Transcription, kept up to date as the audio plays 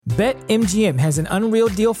BetMGM has an unreal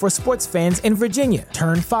deal for sports fans in Virginia.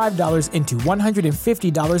 Turn $5 into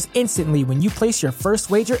 $150 instantly when you place your first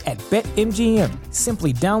wager at BetMGM.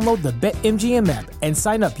 Simply download the BetMGM app and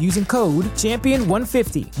sign up using code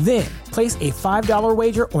Champion150. Then, place a $5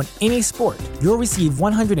 wager on any sport. You'll receive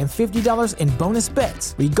 $150 in bonus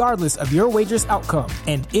bets, regardless of your wager's outcome.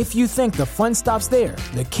 And if you think the fun stops there,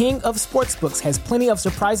 the King of Sportsbooks has plenty of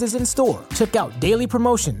surprises in store. Check out daily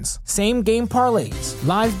promotions, same-game parlays,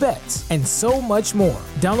 live bets, and so much more.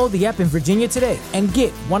 Download the app in Virginia today and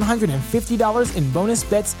get $150 in bonus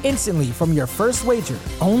bets instantly from your first wager.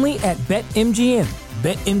 Only at BetMGM.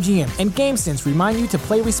 BetMGM and GameSense remind you to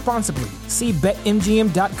play responsibly. See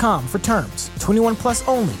BetMGM.com for terms. 21 plus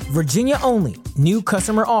only. Virginia only. New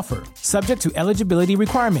customer offer. Subject to eligibility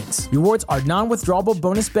requirements. Rewards are non-withdrawable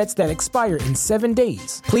bonus bets that expire in 7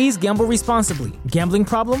 days. Please gamble responsibly. Gambling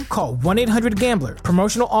problem? Call 1-800-GAMBLER.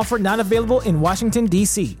 Promotional offer not available in Washington,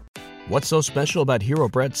 D.C. What's so special about Hero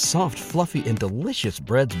Bread's soft, fluffy, and delicious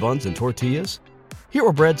breads, buns, and tortillas?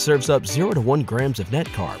 Hero Bread serves up 0 to 1 grams of net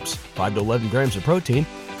carbs, 5 to 11 grams of protein,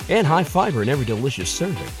 and high fiber in every delicious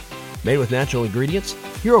serving. Made with natural ingredients,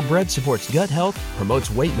 Hero Bread supports gut health, promotes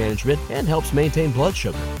weight management, and helps maintain blood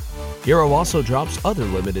sugar. Hero also drops other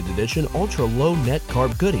limited edition ultra-low net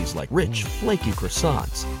carb goodies like rich, flaky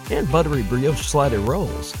croissants and buttery brioche slider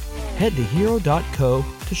rolls. Head to hero.co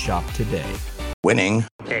to shop today. Winning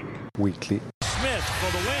Pick Weekly. Smith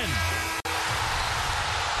for the win.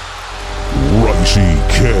 Ricey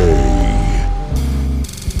K.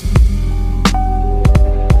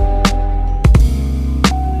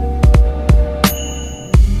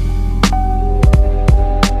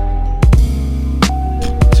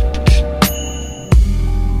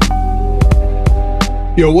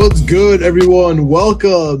 Yo, what's good, everyone?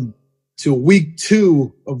 Welcome to week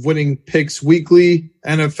 2 of Winning Picks Weekly,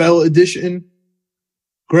 NFL edition.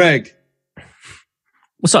 Greg.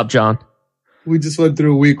 What's up, John? We just went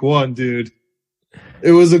through week 1, dude.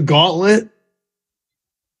 It was a gauntlet,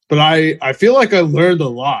 but I feel like I learned a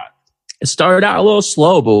lot. It started out a little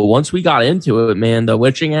slow, but once we got into it, man, the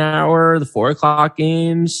witching hour, the 4 o'clock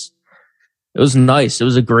games, it was nice.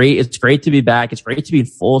 It's great to be back. It's great to be in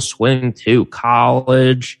full swing too.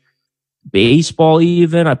 College, baseball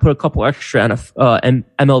even. I put a couple extra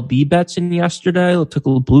MLB bets in yesterday. I took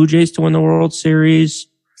the Blue Jays to win the World Series.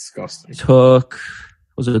 Disgusting.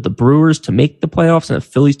 Was it the Brewers to make the playoffs and the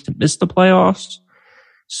Phillies to miss the playoffs?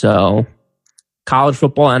 So college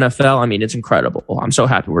football, NFL, I mean, it's incredible. I'm so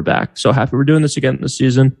happy we're back. So happy we're doing this again this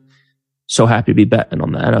season. So happy to be betting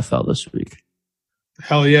on the NFL this week.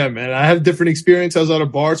 Hell yeah, man. I have different experience. I was at a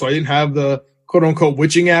bar, so I didn't have the quote unquote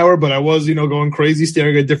witching hour, but I was, going crazy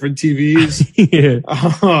staring at different TVs. Yeah.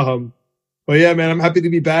 But yeah, man, I'm happy to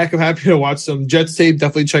be back. I'm happy to watch some Jets tape.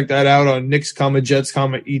 Definitely check that out on Knicks, Jets,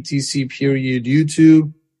 etc. period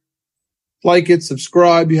YouTube. Like it,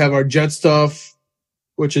 subscribe. You have our Jet stuff,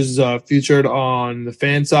 which is featured on the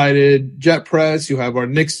Fansided Jet Press. You have our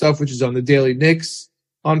Knicks stuff, which is on the Daily Knicks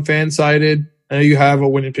on Fansided. And you have a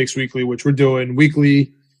Winning Picks Weekly, which we're doing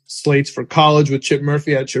weekly slates for college with Chip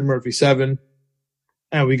Murphy at Chip Murphy 7.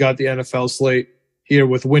 And we got the NFL slate here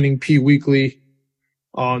with Winning P Weekly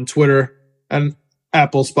on Twitter and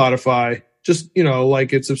Apple, Spotify. Just,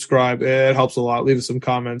 like it, subscribe. It helps a lot. Leave us some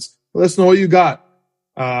comments. Let us know what you got.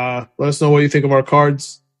 Let us know what you think of our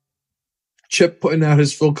cards. Chip putting out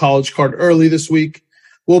his full college card early this week.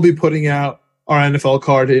 We'll be putting out our NFL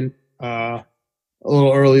card in a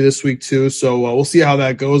little early this week too. So we'll see how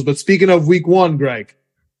that goes. But speaking of week 1, Greg,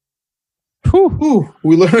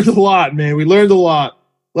 we learned a lot, man. We learned a lot.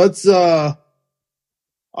 Let's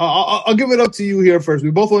I'll give it up to you here first.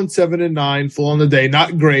 We both went 7-9 full on the day.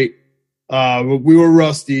 Not great. We were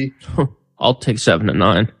rusty. I'll take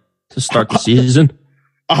 7-9 to start the season.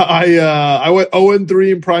 I went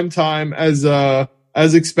 0-3 in prime time as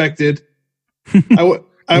expected. I went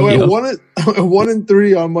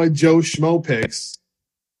 1-3 on my Joe Schmo picks,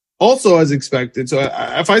 also as expected. So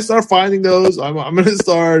if I start finding those, I'm going to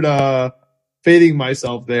start fading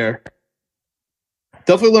myself there.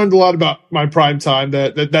 Definitely learned a lot about my prime time.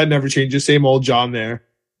 That never changes. Same old John there.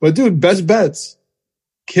 But dude, best bets.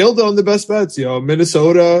 Killed on the best bets.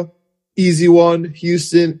 Minnesota, easy one.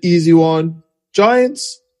 Houston, easy one.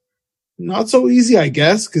 Giants, not so easy, I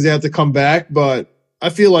guess, because they have to come back. But I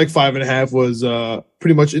feel like 5.5 was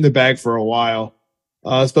pretty much in the bag for a while,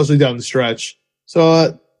 especially down the stretch.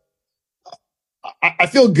 So I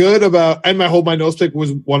feel good about, and my hold my nose pick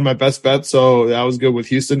was one of my best bets. So that was good with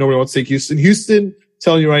Houston. Nobody wants to take Houston. Houston,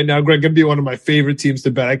 telling you right now, Greg, going to be one of my favorite teams to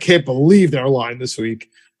bet. I can't believe they're lying this week.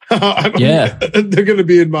 Yeah. They're going to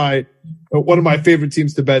be in one of my favorite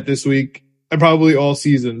teams to bet this week. probably all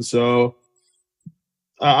season. So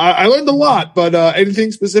I learned a lot, but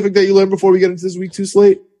anything specific that you learned before we get into this week 2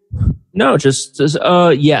 slate? No, just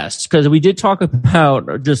yes, because we did talk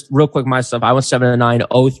about, just real quick, my stuff. I went 7-9,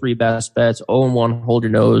 0-3 best bets, 0-1 hold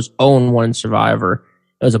your nose, 0-1 survivor.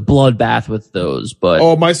 It was a bloodbath with those,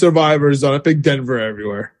 but my survivors on. I picked Denver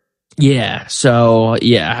everywhere. Yeah, so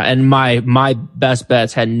yeah, and my best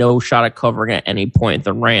bets had no shot at covering at any point.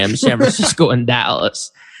 The Rams, San Francisco, and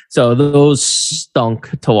Dallas. So those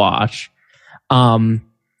stunk to watch.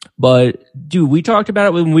 But dude, we talked about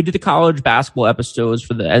it when we did the college basketball episodes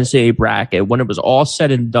for the NCAA bracket. When it was all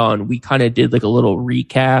said and done, we kind of did like a little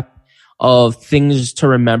recap of things to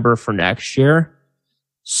remember for next year.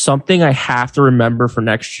 Something I have to remember for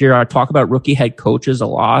next year. I talk about rookie head coaches a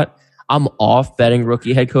lot. I'm off betting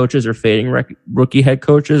rookie head coaches or fading rookie head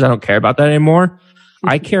coaches. I don't care about that anymore.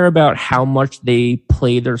 I care about how much they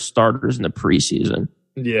play their starters in the preseason.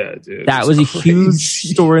 Yeah, dude. That was a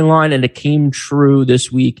huge storyline, and it came true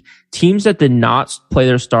this week. Teams that did not play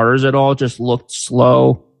their starters at all just looked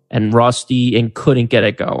slow and rusty and couldn't get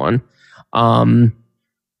it going.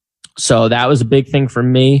 So that was a big thing for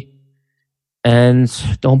me. And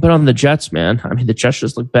don't bet on the Jets, man. I mean, the Jets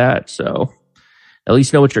just look bad. So at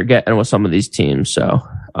least know what you're getting with some of these teams. So,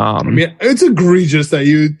 I mean, it's egregious that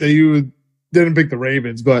you didn't pick the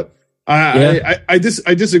Ravens, but I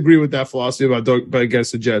disagree with that philosophy about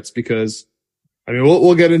against the Jets, because I mean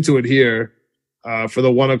we'll get into it here for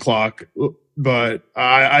the 1 o'clock, but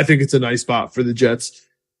I think it's a nice spot for the Jets.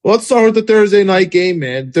 Well, let's start with the Thursday night game,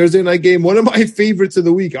 man. Thursday night game, one of my favorites of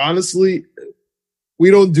the week. Honestly,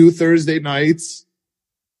 we don't do Thursday nights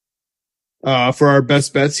for our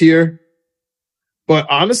best bets here. But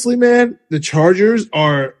honestly, man, the Chargers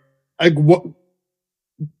are like,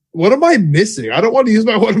 what am I missing? I don't want to use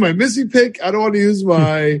what am I missing pick. I don't want to use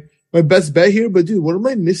my best bet here, but dude, what am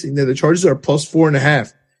I missing there? The Chargers are plus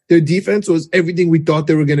 4.5. Their defense was everything we thought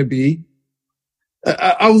they were going to be.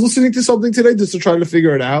 I was listening to something today just to try to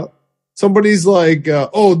figure it out. Somebody's like,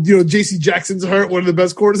 JC Jackson's hurt, one of the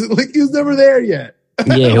best corners. Like, he was never there yet.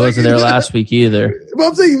 Yeah, he wasn't there last week either. But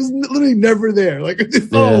I'm saying he was literally never there. Like,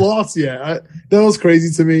 it's not a loss yet. That was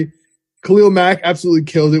crazy to me. Khalil Mack absolutely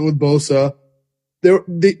killed it with Bosa.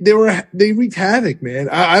 They wreaked havoc, man.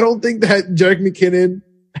 I don't think that Jerick McKinnon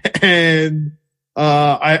and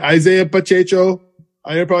Isaiah Pacheco,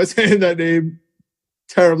 I'm probably saying that name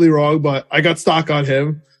terribly wrong, but I got stock on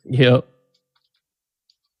him. Yep.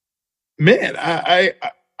 Man, I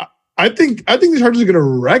think the Chargers are going to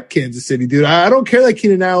wreck Kansas City, dude. I don't care that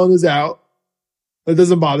Keenan Allen is out. That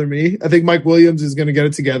doesn't bother me. I think Mike Williams is going to get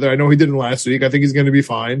it together. I know he didn't last week. I think he's going to be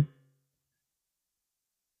fine.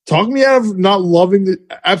 Talk me out of not loving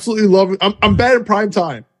absolutely loving. I'm bad at prime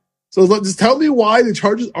time. So just tell me why the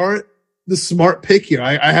Chargers aren't the smart pick here.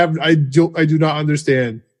 I do not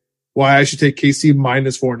understand why I should take KC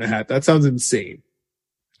minus 4.5. That sounds insane.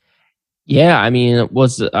 Yeah, I mean,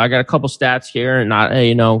 I got a couple stats here, and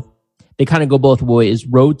they kind of go both ways.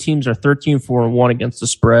 Road teams are 13-4-1 against the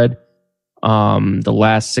spread. The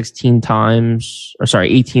last 18 times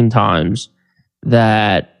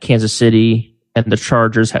that Kansas City and the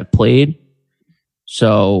Chargers have played.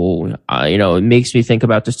 So, it makes me think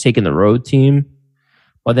about just taking the road team.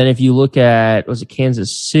 But then if you look at,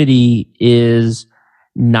 Kansas City is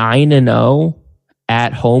 9-0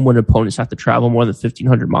 at home when opponents have to travel more than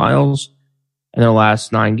 1,500 miles in their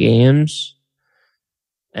last 9 games.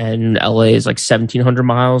 And LA is like 1,700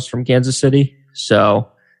 miles from Kansas City. So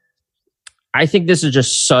I think this is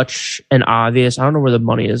just such an obvious, I don't know where the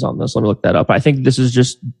money is on this. Let me look that up. I think this is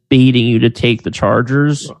just baiting you to take the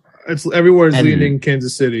Chargers. Everywhere's leaning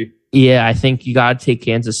Kansas City. Yeah, I think you got to take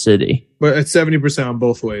Kansas City. But it's 70% on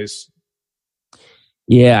both ways.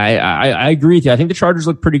 Yeah, I agree with you. I think the Chargers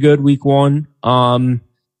look pretty good week 1.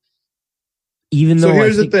 Here's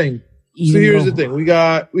the thing. We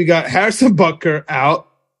got Harrison Butker out.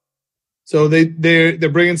 So they're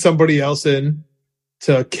bringing somebody else in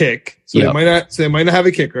to kick. So they might not have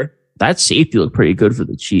a kicker. That safety looked pretty good for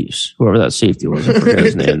the Chiefs. Whoever that safety was, I forget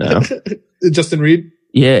his name now. Justin Reed?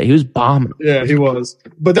 Yeah, he was bombing. Yeah, he was.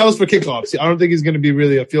 But that was for kickoffs. I don't think he's going to be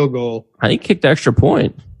really a field goal. I think he kicked the extra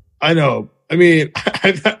point. I know. I mean,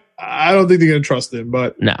 I don't think they're going to trust him,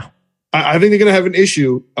 but no. I think they're going to have an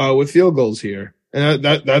issue with field goals here. And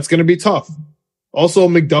that's going to be tough. Also,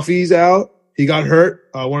 McDuffie's out. He got hurt,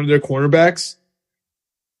 one of their cornerbacks.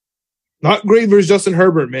 Not great versus Justin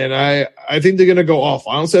Herbert, man. I think they're going to go off.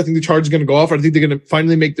 Honestly, I think the Chargers are going to go off. I think they're going to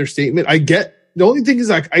finally make their statement. I get The only thing is,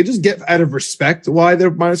 like, I just get out of respect why they're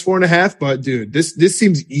minus 4.5. But dude, this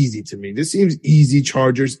seems easy to me. This seems easy.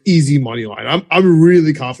 Chargers, easy money line. I'm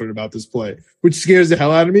really confident about this play, which scares the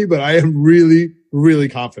hell out of me. But I am really, really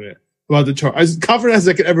confident about the Chargers. As confident as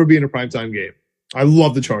I could ever be in a primetime game. I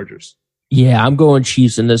love the Chargers. Yeah, I'm going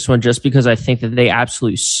Chiefs in this one just because I think that they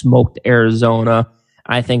absolutely smoked Arizona.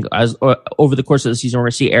 I think as over the course of the season, we're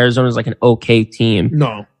going to see Arizona as like an okay team.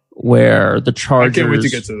 No. Where the Chargers... I can't wait to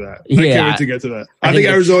get to that. I can't wait to get to that. I think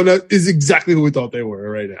Arizona is exactly who we thought they were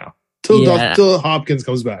right now. Till Hopkins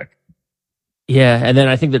comes back. Yeah, and then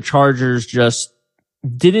I think the Chargers just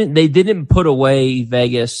didn't put away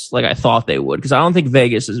Vegas like I thought they would, because I don't think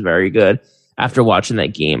Vegas is very good after watching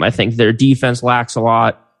that game. I think their defense lacks a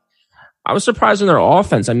lot. I was surprised in their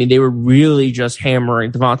offense. I mean, they were really just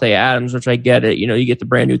hammering Devontae Adams, which I get it. You know, you get the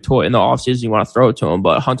brand new toy in the offseason, you want to throw it to him,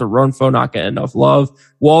 but Hunter Renfrow not getting enough love.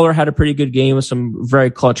 Waller had a pretty good game with some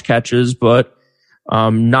very clutch catches, but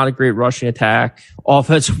not a great rushing attack.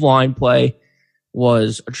 Offensive line play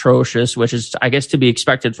was atrocious, which is, I guess, to be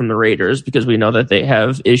expected from the Raiders, because we know that they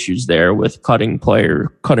have issues there with cutting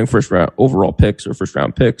first round overall picks or first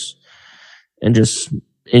round picks and just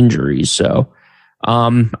injuries. So,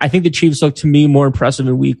 I think the Chiefs look to me more impressive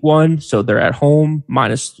in week 1. So they're at home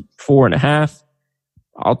minus 4.5.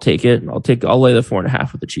 I'll take it. I'll lay the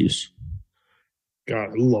 4.5 with the Chiefs.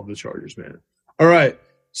 God, I love the Chargers, man. All right.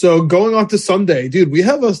 So going on to Sunday, dude, we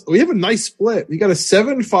have a nice split. We got a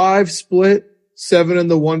 7-5 split, 7 in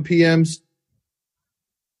the 1 p.m.s,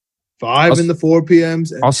 5 in the 4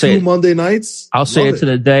 p.m.s, and 2 Monday nights. I'll say it to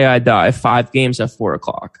the day I die. 5 games at 4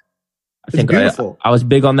 o'clock. I think I was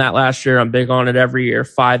big on that last year. I'm big on it every year.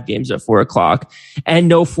 5 games at 4 o'clock and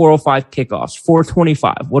no 4:05 kickoffs.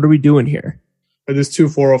 4:25. What are we doing here? There's 2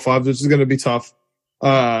 4:05s, which is going to be tough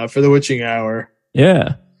for the witching hour.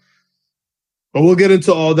 Yeah. But we'll get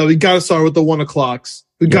into all that. We got to start with the 1 o'clocks.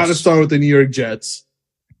 We got to start with the New York Jets.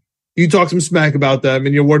 You talked some smack about them,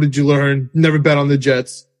 and what did you learn? Never bet on the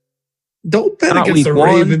Jets. Don't bet against the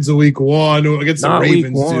Ravens in week 1 or against the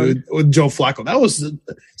Ravens, dude, with Joe Flacco. That was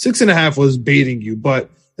 6.5 was baiting you.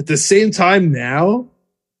 But at the same time now,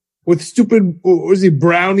 with stupid, what was he,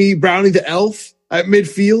 Brownie the elf at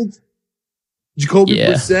midfield? Jacoby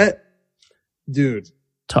Brissett. Dude.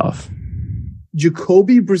 Tough.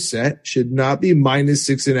 Jacoby Brissett should not be minus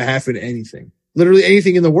 6.5 in anything. Literally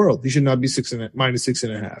anything in the world. He should not be minus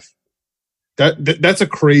 6.5. That's a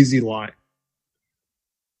crazy line.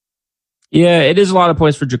 Yeah, it is a lot of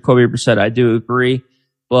points for Jacoby Brissett. I do agree,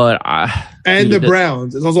 but the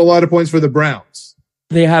Browns. There's also a lot of points for the Browns.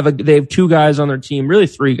 They have 2 guys on their team, really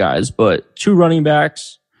 3 guys, but 2 running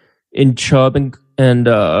backs in Chubb and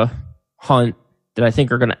Hunt that I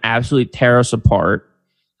think are going to absolutely tear us apart.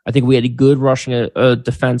 I think we had a good rushing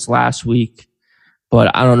defense last week,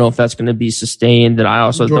 but I don't know if that's going to be sustained. And I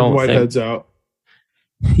also Jordan Whitehead's out.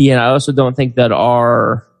 Yeah, I also don't think that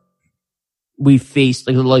we faced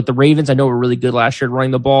like the Ravens. I know were really good last year at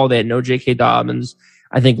running the ball. They had no J.K. Dobbins.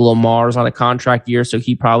 I think Lamar's on a contract year, so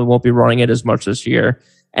he probably won't be running it as much this year.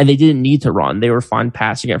 And they didn't need to run. They were fine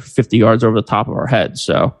passing it for 50 yards over the top of our heads.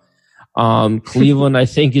 So Cleveland, I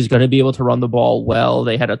think, is going to be able to run the ball well.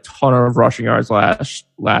 They had a ton of rushing yards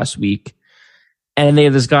last week. And they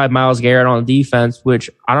have this guy, Myles Garrett, on defense,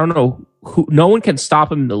 which I don't know. No one can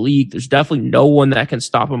stop him in the league. There's definitely no one that can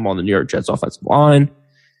stop him on the New York Jets offensive line.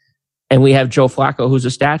 And we have Joe Flacco, who's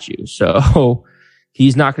a statue. So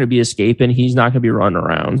he's not going to be escaping. He's not going to be running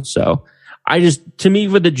around. So to me,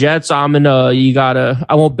 with the Jets, I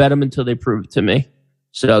won't bet them until they prove it to me.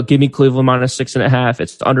 So give me Cleveland minus 6.5.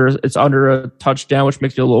 It's under a touchdown, which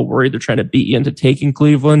makes me a little worried. They're trying to beat you into taking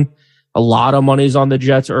Cleveland. A lot of money's on the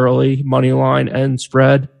Jets early, money line and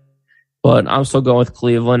spread. But I'm still going with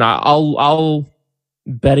Cleveland. I'll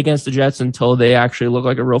bet against the Jets until they actually look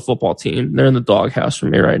like a real football team. They're in the doghouse for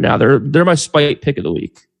me right now. They're my spite pick of the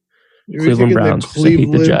week. Cleveland Browns.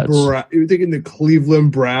 You're thinking the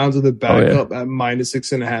Cleveland Browns are the backup at minus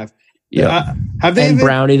 6.5. Yeah.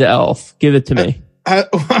 Brownie the elf. Give it to me.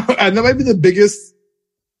 And that might be the biggest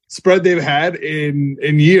spread they've had in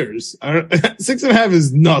years. 6.5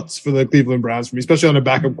 is nuts for the Cleveland Browns for me, especially on a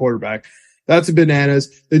backup quarterback. That's bananas.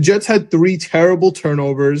 The Jets had 3 terrible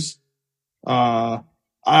turnovers.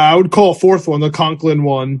 I would call a 4th one, the Conklin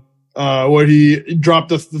one, where he dropped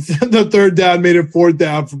the 3rd down, made it 4th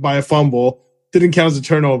down by a fumble. Didn't count as a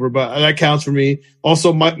turnover, but that counts for me.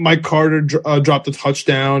 Also, Mike Carter dropped a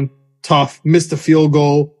touchdown. Tough. Missed a field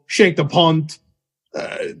goal. Shanked a punt.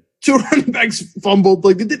 2 running backs fumbled.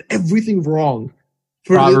 Like, they did everything wrung.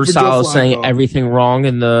 Robert Saleh saying everything wrong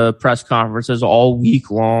in the press conferences all week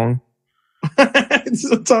long. I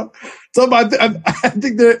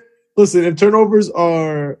think listen, if turnovers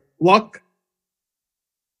are luck,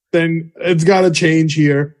 then it's got to change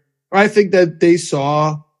here. I think that they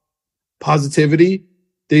saw positivity.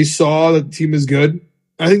 They saw that the team is good.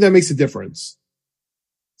 I think that makes a difference.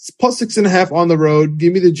 It's plus 6.5 on the road.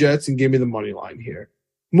 Give me the Jets and give me the money line here.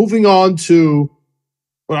 Moving on to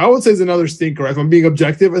what I would say is another stinker. If I'm being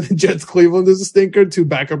objective, I think Jets Cleveland is a stinker. 2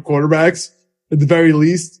 backup quarterbacks at the very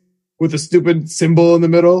least with a stupid symbol in the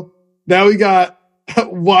middle. Now we got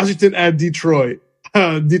Washington at Detroit.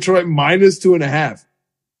 Detroit minus 2.5.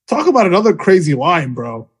 Talk about another crazy line,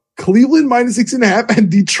 bro. Cleveland minus 6.5 and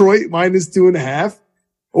Detroit minus 2.5.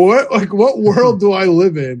 What world do I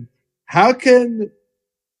live in? How can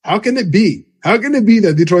it be? How can it be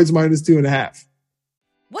that Detroit's minus 2.5?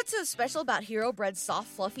 What's so special about Hero Bread's soft,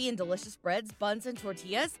 fluffy, and delicious breads, buns, and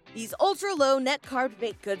tortillas? These ultra-low net-carb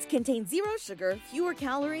baked goods contain 0 sugar, fewer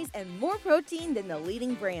calories, and more protein than the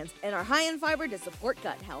leading brands, and are high in fiber to support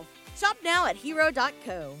gut health. Shop now at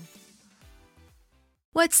hero.co.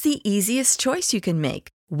 What's the easiest choice you can make?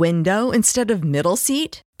 Window instead of middle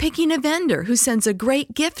seat? Picking a vendor who sends a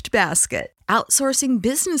great gift basket? Outsourcing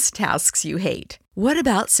business tasks you hate? What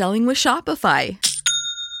about selling with Shopify?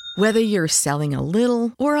 Whether you're selling a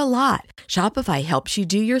little or a lot, Shopify helps you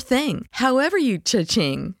do your thing, however you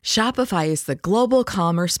cha-ching. Shopify is the global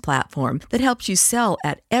commerce platform that helps you sell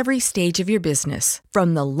at every stage of your business.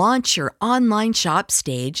 From the launch your online shop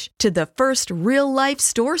stage to the first real-life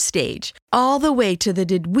store stage, all the way to the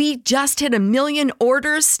did we just hit 1 million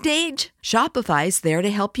orders stage. Shopify's there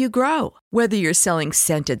to help you grow. Whether you're selling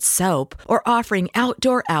scented soap or offering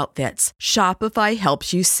outdoor outfits, Shopify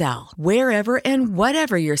helps you sell. Wherever and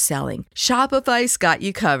whatever you're selling, Shopify's got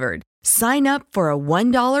you covered. Sign up for a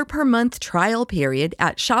 $1 per month trial period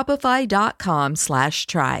at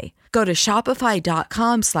shopify.com/try. Go to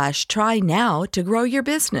shopify.com/try now to grow your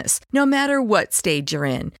business, no matter what stage you're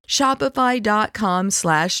in.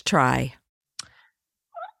 Shopify.com/try.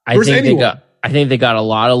 I think they got a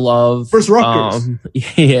lot of love. Versus Rutgers.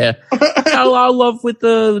 Yeah. Got a lot of love with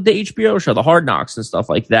the HBO show, the Hard Knocks and stuff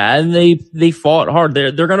like that. And they fought hard.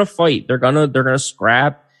 They're gonna fight. They're gonna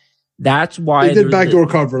scrap. That's why they did backdoor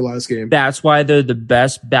cover last game. That's why they're the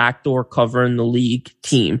best backdoor cover in the league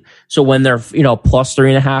team. So when they're, plus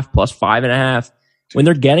 3.5, plus 5.5, when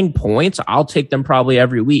they're getting points, I'll take them probably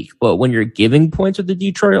every week. But when you're giving points with the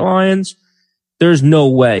Detroit Lions, there's no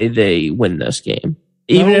way they win this game.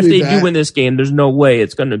 Even if they do win this game, there's no way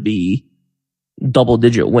it's going to be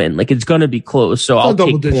double-digit win. Like, it's going to be close. So I'll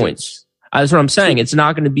take points. That's what I'm saying. It's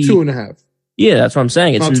not going to be 2.5. Yeah, that's what I'm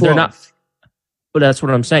saying. They're not. But that's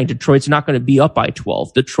what I'm saying. Detroit's not going to be up by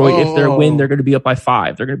 12. Detroit, if they win, they're going to be up by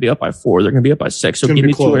 5. They're going to be up by 4. They're going to be up by 6. So give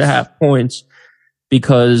me 2.5 points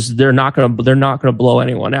because they're not going to blow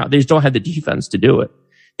anyone out. They just don't have the defense to do it.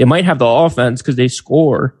 They might have the offense because they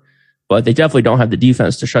score, but they definitely don't have the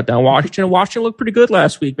defense to shut down Washington. Washington looked pretty good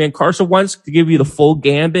last week, man. Carson Wentz, to give you the full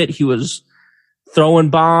gambit, he was throwing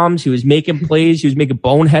bombs. He was making plays. He was making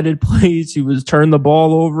boneheaded plays. He was turning the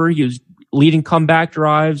ball over. He was leading comeback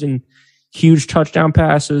drives and huge touchdown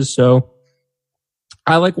passes. So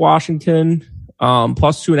I like Washington.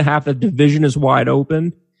 Plus 2.5. The division is wide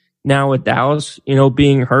open now with Dallas,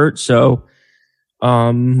 being hurt. So,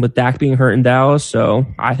 with Dak being hurt in Dallas. So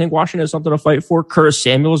I think Washington has something to fight for. Curtis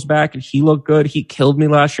Samuel's back and he looked good. He killed me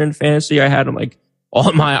last year in fantasy. I had him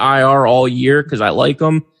on my IR all year because I like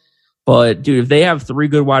him. But dude, if they have 3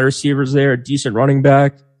 good wide receivers there, a decent running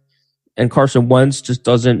back, and Carson Wentz just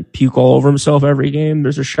doesn't puke all over himself every game,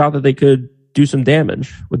 there's a shot that they could do some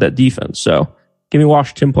damage with that defense. So give me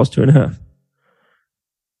Washington plus 2.5.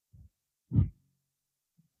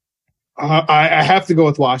 I have to go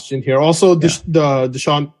with Washington here. Also,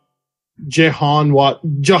 Jahan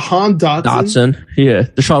Dotson. Yeah.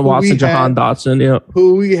 Deshaun Watson, Jahan Dotson. Yeah.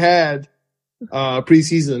 Who we had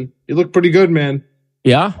preseason. He looked pretty good, man.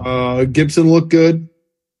 Yeah. Gibson looked good.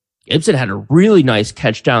 Gibson had a really nice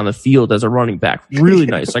catch down the field as a running back. Really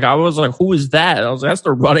nice. I was like, who is that? And I was like, that's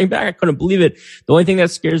the running back? I couldn't believe it. The only thing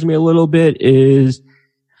that scares me a little bit is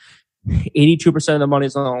 82% of the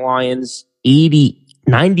money's on the Lions.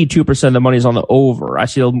 92% of the money's on the over. I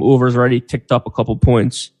see the over's already ticked up a couple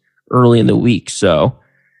points early in the week. So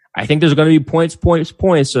I think there's going to be points.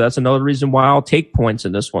 So that's another reason why I'll take points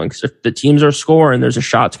in this one. Because if the teams are scoring, there's a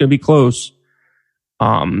shot it's going to be close.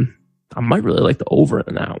 I might really like the over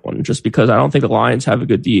in that one just because I don't think the Lions have a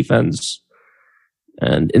good defense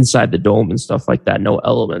and inside the dome and stuff like that. No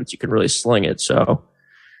elements. You can really sling it. So,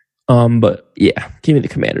 but yeah, give me the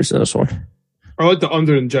Commanders in this one. I like the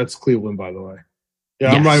under in Jets Cleveland, by the way.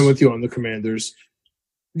 Yeah, I'm riding with you on the Commanders.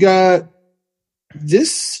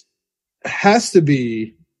 This has to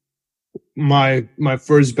be my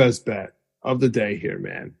first best bet of the day here,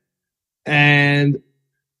 man. And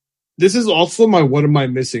this is also what am I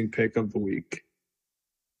missing pick of the week.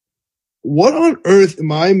 What on earth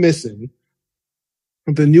am I missing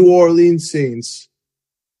with the New Orleans Saints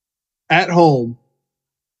at home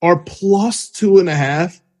are plus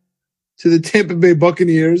 2.5 to the Tampa Bay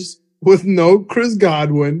Buccaneers with no Chris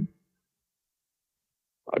Godwin?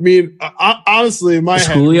 I mean, honestly, in my Is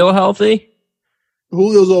head, Julio healthy?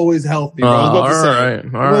 Julio's always healthy. I was about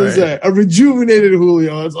to say, a rejuvenated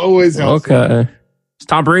Julio is always healthy. Okay. Is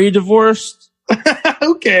Tom Brady divorced?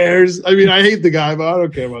 Who cares? I mean, I hate the guy, but I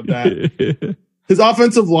don't care about that. His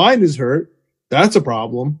offensive line is hurt. That's a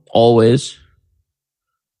problem. Always.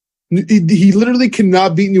 He literally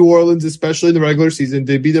cannot beat New Orleans, especially in the regular season.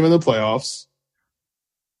 They beat them in the playoffs.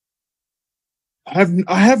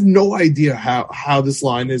 I have no idea how this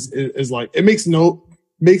line is like. It makes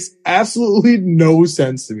absolutely no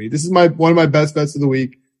sense to me. This is one of my best bets of the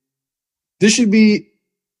week. This should be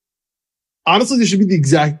the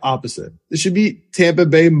exact opposite. This should be Tampa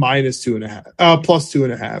Bay minus 2.5, plus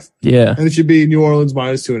 2.5. Yeah. And it should be New Orleans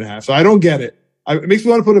minus 2.5. So I don't get it. It makes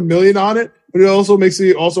me want to put $1 million on it, but it also makes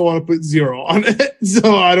me also want to put 0 on it.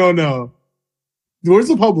 So I don't know. Where's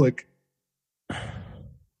the public?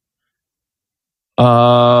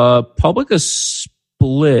 Public is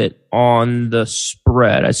split on the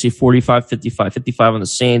spread. I see 45, 55, 55 on the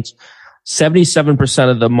Saints.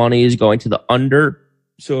 77% of the money is going to the under.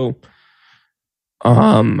 So,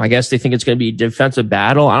 I guess they think it's going to be a defensive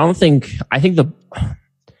battle. I don't know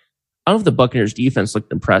if the Buccaneers defense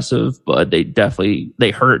looked impressive, but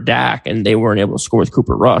they hurt Dak and they weren't able to score with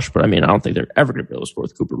Cooper Rush. But I mean, I don't think they're ever going to be able to score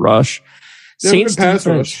with Cooper Rush. Saints pass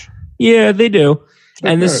defense, rush. Yeah, they do.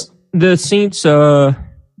 And the Saints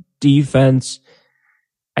defense,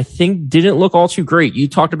 I think, didn't look all too great. You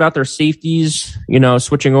talked about their safeties,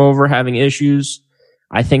 switching over, having issues.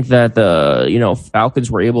 I think that the Falcons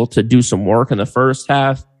were able to do some work in the first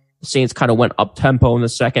half. The Saints kind of went up tempo in the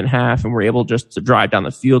second half and were able just to drive down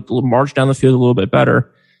the field, march down the field a little bit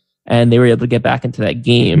better. And they were able to get back into that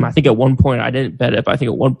game. I think at one point, I didn't bet it, but I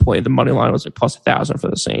think at one point the money line was like plus 1,000 for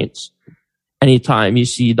the Saints. Anytime you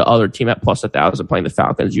see the other team at plus 1,000 playing the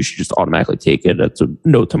Falcons, you should just automatically take it. That's a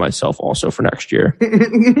note to myself also for next year,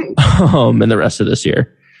 and the rest of this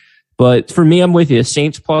year. But for me, I'm with you.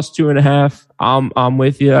 Saints plus 2.5. I'm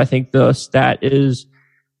with you. I think the stat is,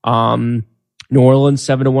 New Orleans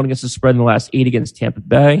 7-1 against the spread in the last 8 against Tampa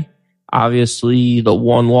Bay. Obviously, the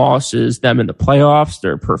one loss is them in the playoffs.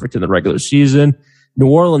 They're perfect in the regular season. New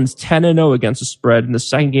Orleans 10-0 against the spread in the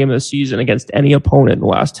second game of the season against any opponent in the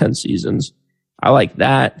last 10 seasons. I like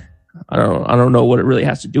that. I don't know what it really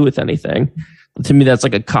has to do with anything. But to me, that's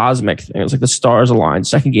like a cosmic thing. It's like the stars aligned.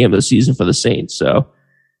 Second game of the season for the Saints. So,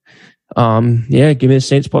 yeah, give me the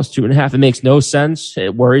Saints plus 2.5. It makes no sense.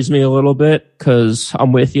 It worries me a little bit because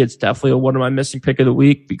I'm with you. It's definitely one of my missing pick of the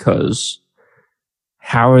week because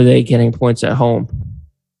how are they getting points at home?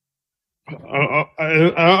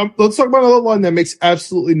 Let's talk about another one that makes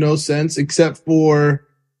absolutely no sense except for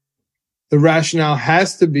the rationale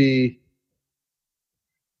has to be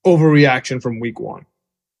overreaction from week 1.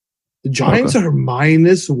 The Giants are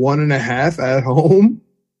minus 1.5 at home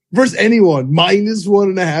versus anyone. Minus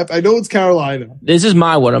 1.5. I know it's Carolina. This is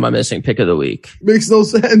one of my missing pick of the week. Makes no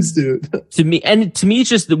sense, dude. To me, it's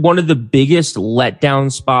just one of the biggest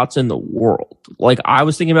letdown spots in the world. Like I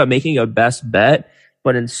was thinking about making a best bet,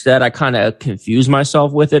 but instead I kind of confused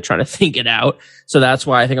myself with it, trying to think it out. So that's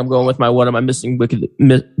why I think I'm going with my what am I missing pick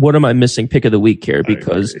of the week here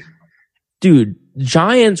because, dude,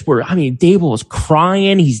 Giants Dable was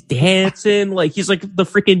crying. He's dancing. Like he's like the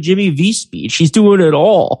freaking Jimmy V speech. He's doing it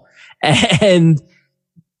all. And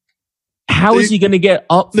how is he going to get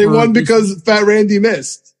up? They won because Fat Randy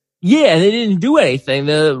missed. Yeah, they didn't do anything.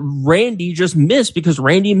 The Randy just missed because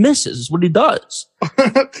Randy misses. Is what he does.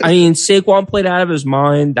 I mean, Saquon played out of his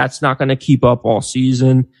mind. That's not going to keep up all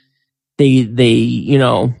season.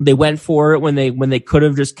 They went for it when they could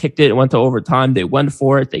have just kicked it and went to overtime. They went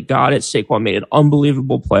for it. They got it. Saquon made an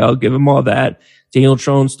unbelievable play. I'll give him all that. Daniel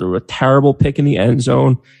Jones threw a terrible pick in the end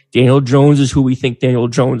zone. Daniel Jones is who we think Daniel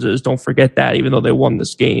Jones is. Don't forget that, even though they won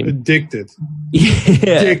this game. Addicted.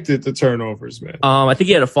 Yeah. Addicted to turnovers, man. I think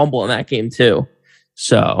he had a fumble in that game too.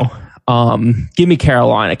 So, give me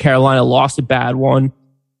Carolina. Carolina lost a bad one,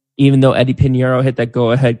 even though Eddie Pinheiro hit that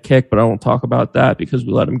go-ahead kick, but I won't talk about that because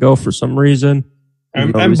we let him go for some reason.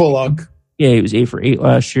 And Bullock. Yeah, he was 8 for 8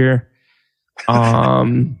 last year. Yeah,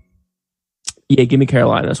 give me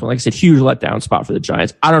Carolina this one. Like I said, huge letdown spot for the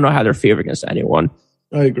Giants. I don't know how they're favored against anyone.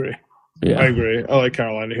 I agree. Yeah. I agree. I like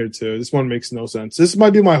Carolina here too. This one makes no sense. This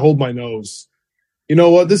might be my hold my nose You know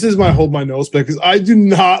what? This is my hold my nose pick because I do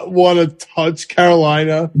not want to touch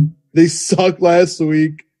Carolina. They sucked last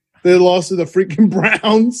week. They lost to the freaking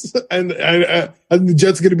Browns, and the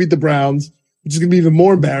Jets are going to beat the Browns, which is going to be even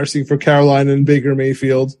more embarrassing for Carolina and Baker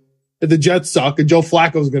Mayfield. If the Jets suck, and Joe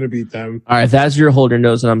Flacco is going to beat them. All right, if that's your hold your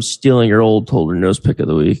nose, and I'm stealing your old hold your nose pick of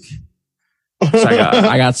the week. So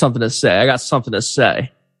I got something to say.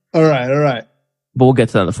 All right. But we'll get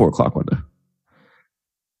to that in the 4 o'clock window.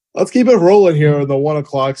 Let's keep it rolling here on the 1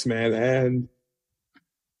 o'clocks, man. And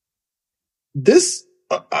this,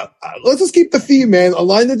 let's just keep the theme, man. A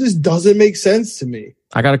line that just doesn't make sense to me.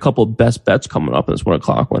 I got a couple of best bets coming up in this 1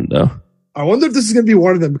 o'clock window. I wonder if this is going to be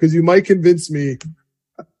one of them because you might convince me.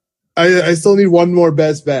 I still need one more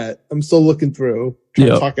best bet. I'm still looking through, trying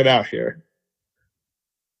to talk it out here.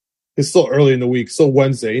 It's still early in the week, still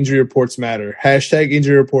Wednesday. Injury reports matter. Hashtag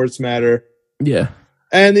injury reports matter. Yeah.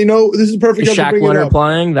 And, this is perfect time to bring it up. Shaq Leonard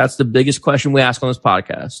playing? That's the biggest question we ask on this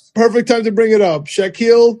podcast. Perfect time to bring it up.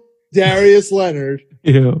 Shaquille Darius Leonard.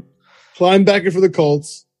 Yeah. Linebacker for the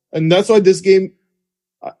Colts. And that's why this game.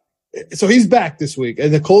 So he's back this week.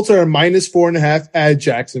 And the Colts are a -4.5 at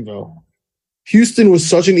Jacksonville. Houston was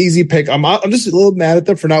such an easy pick. I'm just a little mad at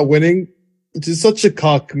them for not winning. It's just such a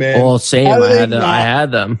cuck, man. Well, same. I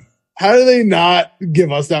had them. How do they not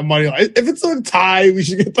give us that money line? If it's a tie, we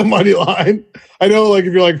should get the money line. I know, if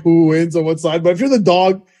you're who wins on what side, but if you're the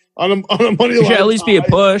dog on a money line, it should at least be a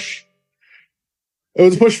push. It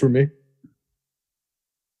was a push for me.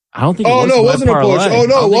 I don't think. Oh no, it wasn't a push. Oh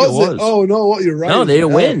no, it wasn't. Oh no, you're right. No, they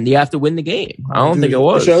didn't win. You have to win the game. I don't think it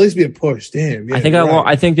was. It should at least be a push. Damn. Yeah,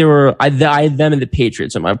 I think they were. I had them and the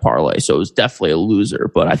Patriots in my parlay, so it was definitely a loser.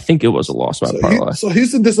 But I think it was a loss in my parlay. So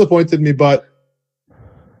Houston disappointed me, but.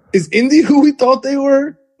 Is Indy who we thought they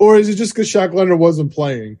were? Or is it just because Shaq Leonard wasn't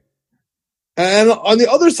playing? And on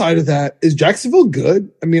the other side of that, is Jacksonville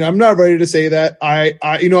good? I mean, I'm not ready to say that. I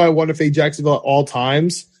want to fade Jacksonville at all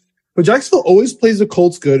times. But Jacksonville always plays the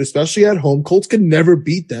Colts good, especially at home. Colts can never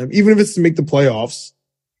beat them, even if it's to make the playoffs.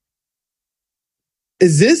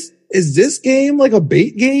 Is this game like a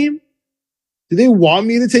bait game? Do they want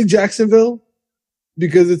me to take Jacksonville?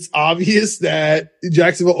 Because it's obvious that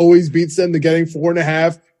Jacksonville always beats them. They're getting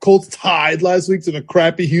 4.5. Colts tied last week to the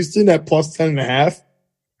crappy Houston at plus 10.5.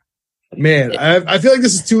 Man, I feel like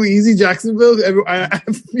this is too easy, Jacksonville. I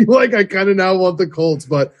feel like I kind of now want the Colts,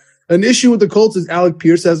 but an issue with the Colts is Alec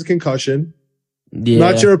Pierce has a concussion. Yeah.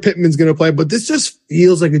 Not sure if Pittman's going to play, but this just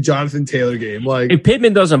feels like a Jonathan Taylor game. If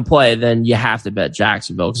Pittman doesn't play, then you have to bet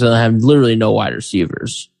Jacksonville because they have literally no wide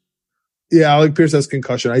receivers. Yeah, Alec Pierce has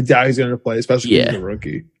concussion. I doubt he's going to play, especially if he's a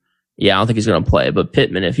rookie. Yeah, I don't think he's going to play. But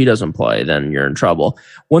Pittman, if he doesn't play, then you're in trouble.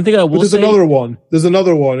 One thing I will say. There's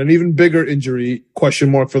another one, an even bigger injury question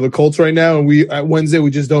mark for the Colts right now. And at Wednesday, we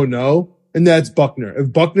just don't know. And that's Buckner.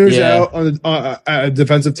 If Buckner's out on a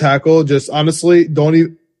defensive tackle, just honestly, don't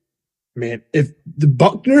even. Man, if the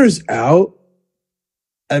Buckner is out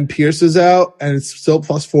and Pierce is out and it's still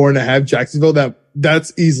plus 4.5 Jacksonville,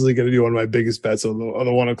 that's easily going to be one of my biggest bets on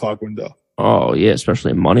the 1 o'clock window. Oh, yeah,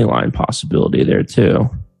 especially a money line possibility there, too.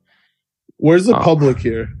 Where's the public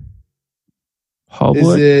here? Public?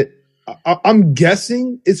 Is it? I'm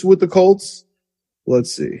guessing it's with the Colts.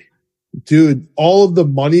 Let's see. Dude, all of the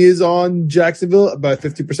money is on Jacksonville, about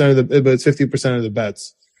 50% but it's 50% of the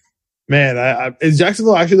bets. Man, is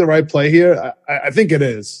Jacksonville actually the right play here? I think it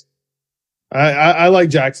is. I like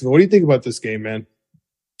Jacksonville. What do you think about this game, man?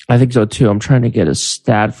 I think so too. I'm trying to get a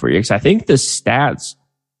stat for you because I think the stats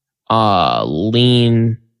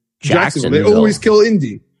lean Jacksonville. They always kill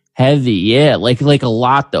Indy. Heavy, yeah. Like a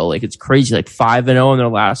lot though. Like it's crazy. Like 5-0 in their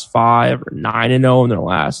last 5 or 9-0 in their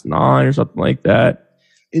last 9 or something like that.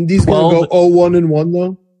 Indy's going to go 0-1-1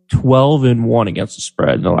 though. 12-1 against the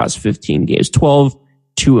spread in the last 15 games.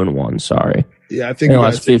 12-2-1. Sorry. Yeah, I think in the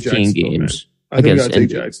last 15 games. Man. I think I take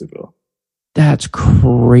Jacksonville. That's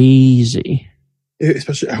crazy.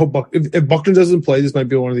 Especially, I hope if Buckner doesn't play, this might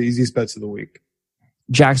be one of the easiest bets of the week.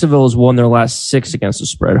 Jacksonville has won their last 6 against the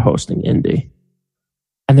spread hosting Indy.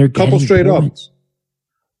 And they're getting couple straight points. Up.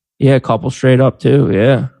 Yeah, a couple straight up too.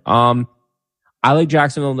 Yeah. I like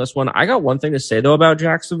Jacksonville in this one. I got one thing to say though about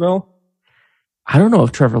Jacksonville. I don't know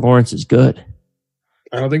if Trevor Lawrence is good.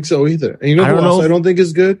 I don't think so either. And you know who else I don't think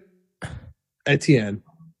is good? Etienne.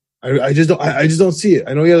 I just don't see it.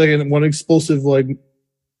 I know he had like one explosive I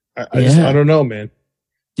don't know, man.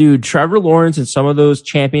 Dude, Trevor Lawrence in some of those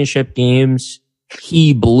championship games,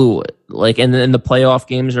 he blew it. Like in the playoff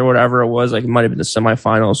games or whatever it was, like it might have been the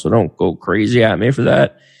semifinals, so don't go crazy at me for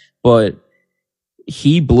that. But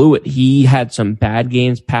he blew it. He had some bad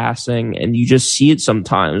games passing, and you just see it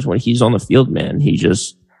sometimes when he's on the field, man.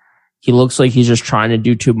 He looks like he's just trying to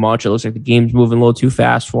do too much. It looks like the game's moving a little too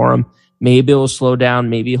fast for him. Maybe it'll slow down.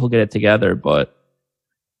 Maybe he'll get it together, but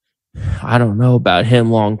I don't know about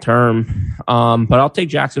him long term. But I'll take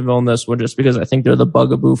Jacksonville in this one just because I think they're the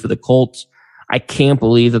bugaboo for the Colts. I can't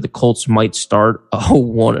believe that the Colts might start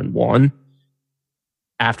 1-1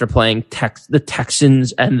 after playing the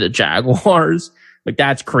Texans and the Jaguars. Like,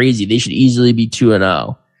 that's crazy. They should easily be 2-0.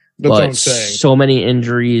 That's but what I'm saying. So many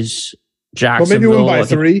injuries. Jacksonville. Well, maybe win by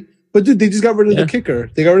 3. But dude, they just got rid of the kicker.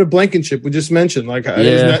 They got rid of Blankenship. We just mentioned. Like,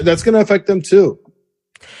 that's going to affect them too.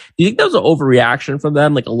 Do you think that was an overreaction from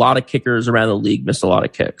them? Like, a lot of kickers around the league missed a lot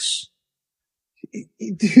of kicks.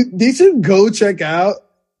 Dude, they should go check out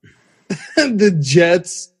the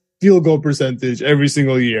Jets field goal percentage every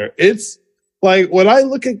single year. It's like, when I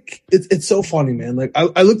look at it's so funny, man. Like,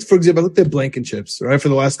 I looked, for example, I looked at Blankenchips, right, for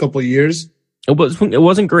the last couple of years. It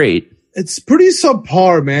wasn't great. It's pretty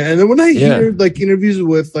subpar, man. And then when I hear like interviews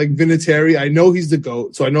with like Vinatieri, I know he's the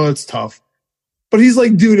GOAT, so I know it's tough. But he's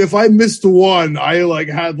like, dude, if I missed one, I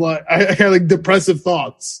had depressive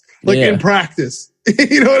thoughts, like in practice.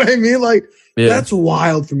 You know what I mean? Like, that's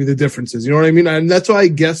wild for me, the differences. You know what I mean? And that's why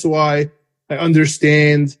I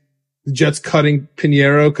understand the Jets cutting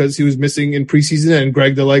Pinheiro because he was missing in preseason and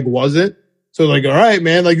Greg the Leg wasn't. So like, all right,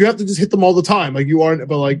 man, like you have to just hit them all the time. Like you aren't,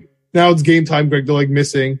 but like now it's game time. Greg the Leg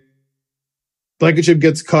missing. Blankenship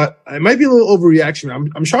gets cut. It might be a little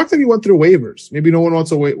overreaction. I'm shocked that he went through waivers. Maybe no one wants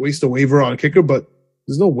to waste a waiver on a kicker, but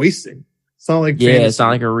there's no wasting. It's not like fantasy. It's not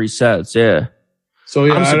like a resets. Yeah.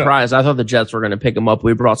 So I'm surprised. I thought the Jets were going to pick him up.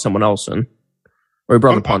 We brought someone else in, or we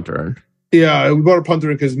brought a punter in. Yeah, we brought a punter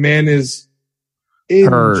in because man is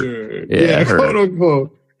injured. Yeah, quote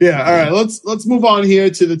unquote. Yeah. All right. Let's move on here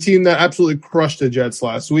to the team that absolutely crushed the Jets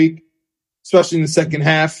last week, especially in the second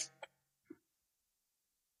half.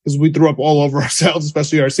 Because we threw up all over ourselves,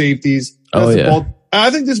 especially our safeties. I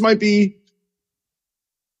think this might be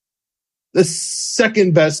the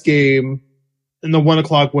second best game in the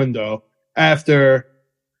 1:00 window after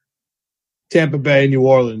Tampa Bay and New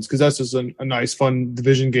Orleans, because that's just a nice, fun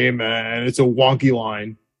division game, and it's a wonky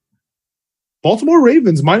line. Baltimore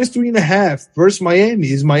Ravens -3.5 versus Miami.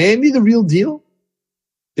 Is Miami the real deal?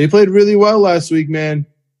 They played really well last week, man.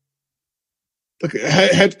 Look,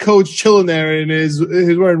 head coach chilling there, and he's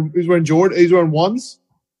wearing Jordan. He's wearing ones,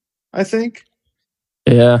 I think.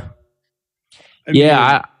 Yeah,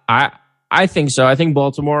 I think so. I think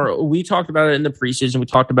Baltimore. We talked about it in the preseason. We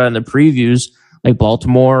talked about it in the previews. Like,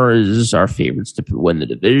 Baltimore is our favorites to win the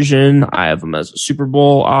division. I have them as a Super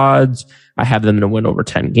Bowl odds. I have them to win over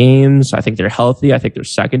 10 games. I think they're healthy. I think their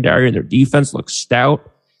secondary and their defense looks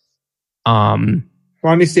stout.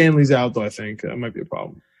 Ronnie Stanley's out, though. I think that might be a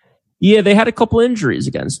problem. Yeah, they had a couple injuries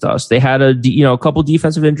against us. They had a couple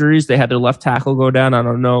defensive injuries. They had their left tackle go down. I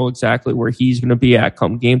don't know exactly where he's going to be at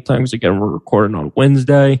come game time. Because again, we're recording on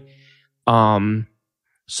Wednesday.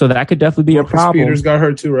 So that could definitely be a problem. Peters got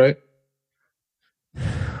hurt too, right?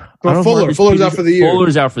 Fuller's out for the year.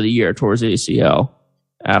 Fuller's out for the year towards ACL.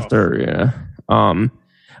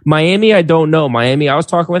 Miami, I don't know. Miami, I was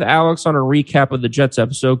talking with Alex on a recap of the Jets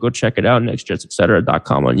episode. Go check it out,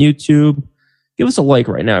 nextjetsetcetera.com on YouTube. Give us a like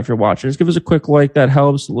right now if you're watching. Just give us a quick like. That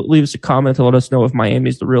helps. Leave us a comment to let us know if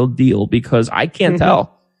Miami's the real deal, because I can't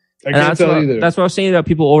tell. I can't tell either. That's what I was saying about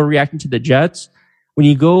people overreacting to the Jets. When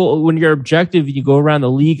you're objective, you go around the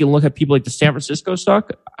league and look at people like, does San Francisco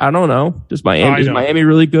suck? I don't know. Is Miami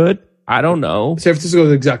really good? I don't know. San Francisco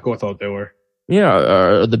is exactly what I thought they were. Yeah,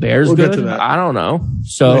 are the Bears good? I don't know.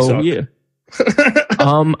 So yeah.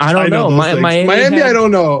 I don't know. Miami, I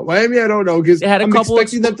don't know. Miami, I don't know, because I'm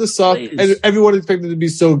expecting them to suck, and everyone expected them to be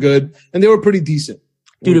so good, and they were pretty decent.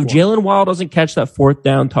 Dude, if Jalen Wild doesn't catch that 4th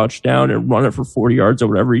down touchdown and run it for 40 yards or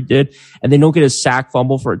whatever he did, and they don't get a sack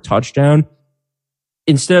fumble for a touchdown,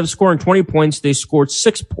 instead of scoring 20 points, they scored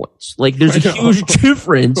 6 points. Like, there's a huge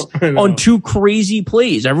difference on 2 crazy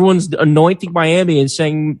plays. Everyone's anointing Miami and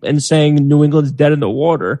saying New England's dead in the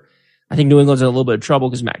water. I think New England's in a little bit of trouble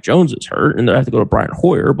because Mac Jones is hurt, and they have to go to Brian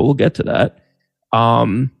Hoyer, but we'll get to that.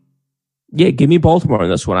 Give me Baltimore in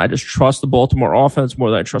this one. I just trust the Baltimore offense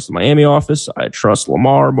more than I trust the Miami offense. I trust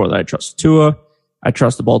Lamar more than I trust Tua. I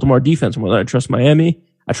trust the Baltimore defense more than I trust Miami.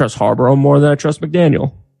 I trust Harborough more than I trust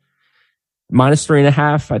McDaniel.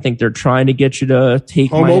 -3.5. I think they're trying to get you to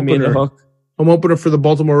take Miami in the hook. Home opener for the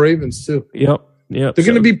Baltimore Ravens, too. Yep. They're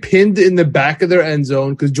going to be pinned in the back of their end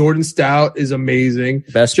zone because Jordan Stout is amazing.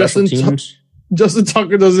 Best special teams. Justin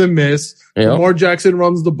Tucker doesn't miss. Yep. Lamar Jackson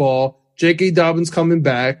runs the ball. J.K. Dobbins coming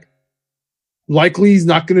back. Likely he's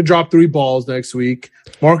not going to drop 3 balls next week.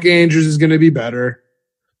 Mark Andrews is going to be better.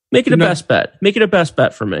 Make it a best bet. Make it a best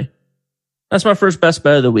bet for me. That's my first best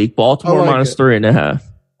bet of the week. Baltimore -3.5.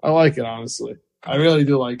 I like it, honestly. I really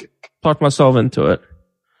do like it. Talked myself into it.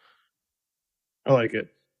 I like it.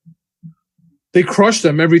 They crushed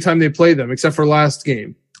them every time they played them, except for last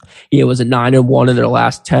game. Yeah, it was a 9-1 in their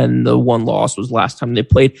last 10. The one loss was last time they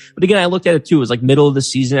played. But again, I looked at it too. It was like middle of the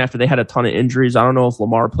season after they had a ton of injuries. I don't know if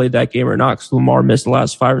Lamar played that game or not because Lamar missed the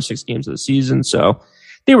last 5 or 6 games of the season. So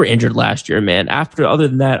they were injured last year, man. Other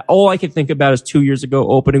than that, all I can think about is 2 years ago,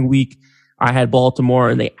 opening week, I had Baltimore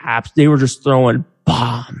and they were just throwing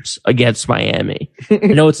bombs against Miami. I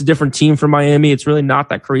know it's a different team for Miami. It's really not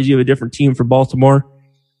that crazy of a different team for Baltimore.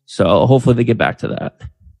 So hopefully they get back to that.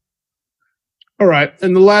 All right.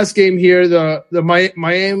 And the last game here, the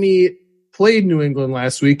Miami played New England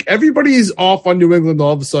last week. Everybody's off on New England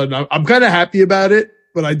all of a sudden. I'm kind of happy about it,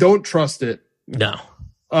 but I don't trust it. No.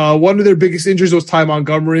 One of their biggest injuries was Ty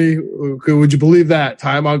Montgomery. Would you believe that?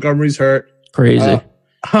 Ty Montgomery's hurt. Crazy.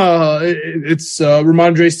 It's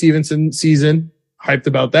Ramondre Stevenson season. Hyped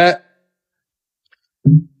about that.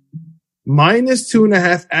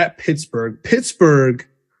 -2.5 at Pittsburgh. Pittsburgh.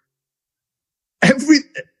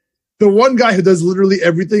 The one guy who does literally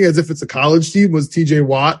everything as if it's a college team was TJ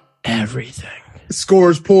Watt. Everything.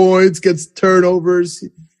 Scores points, gets turnovers.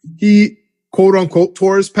 He, quote unquote,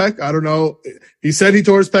 tore his pec. I don't know. He said he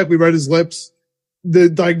tore his pec. We read his lips. The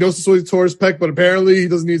diagnosis was he tore his pec, but apparently he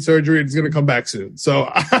doesn't need surgery and he's going to come back soon. So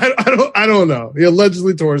I don't know. He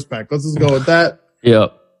allegedly tore his pec. Let's just go with that.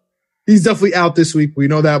 Yep. He's definitely out this week. We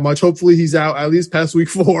know that much. Hopefully he's out at least past week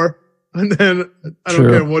 4. And then I don't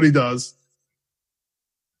care what he does.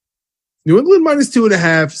 New England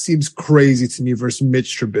 -2.5 seems crazy to me versus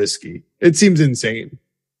Mitch Trubisky. It seems insane.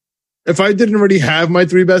 If I didn't already have my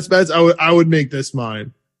 3 best bets, I would make this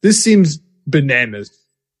mine. This seems bananas.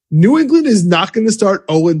 New England is not going to start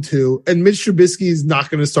 0-2, and Mitch Trubisky is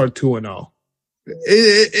not going to start 2-0.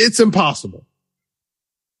 It's impossible.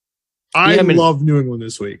 I love New England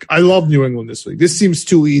this week. This seems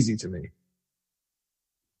too easy to me.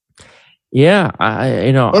 Yeah,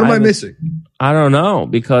 what am I missing? I don't know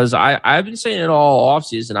because I've been saying it all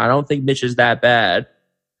offseason. I don't think Mitch is that bad.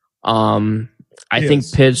 I think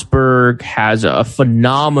Pittsburgh has a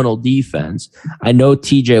phenomenal defense. I know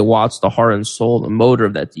TJ Watt's the heart and soul, the motor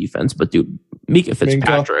of that defense, but dude, Mika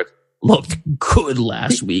Fitzpatrick looked good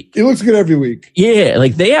last week. He looks good every week. Yeah,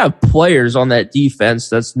 like they have players on that defense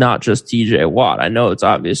that's not just TJ Watt. I know it's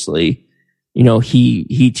obviously,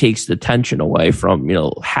 he takes the tension away from,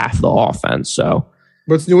 half the offense. So,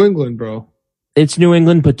 but it's New England, bro. It's New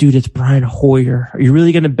England, but dude, it's Brian Hoyer. Are you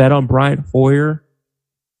really going to bet on Brian Hoyer?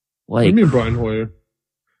 What do you mean Brian Hoyer?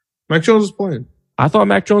 Mac Jones is playing. I thought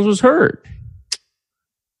Mac Jones was hurt.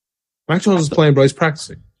 Mac Jones is playing, bro. He's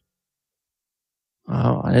practicing.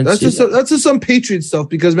 Oh, I didn't that's see just that. That's just some Patriot stuff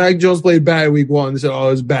because Mac Jones played bad week 1. They said, "Oh,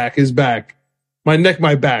 his back, my neck,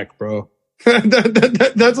 my back, bro."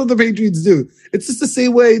 That's what the Patriots do. It's just the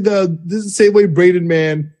same way Braden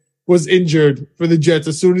Mann was injured for the Jets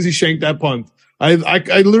as soon as he shanked that punt. I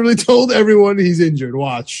literally told everyone he's injured.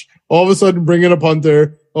 Watch. All of a sudden, bring in a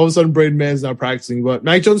punter. All of a sudden, Braden Mann's not practicing. But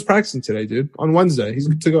Mac Jones practicing today, dude. On Wednesday. He's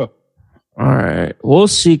good to go. All right. We'll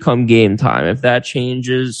see come game time. If that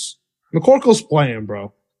changes. McCorkle's playing,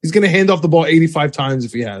 bro. He's going to hand off the ball 85 times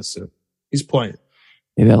if he has to. He's playing.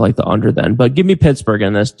 Maybe I like the under then. But give me Pittsburgh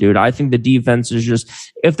in this, dude. I think the defense is just,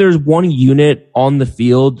 if there's one unit on the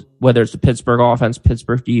field, whether it's the Pittsburgh offense,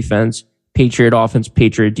 Pittsburgh defense, Patriot offense,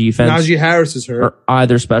 Patriot defense. Najee Harris is hurt. Or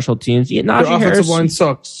either special teams. Yeah, Their offensive line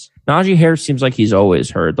sucks. Najee Harris seems like he's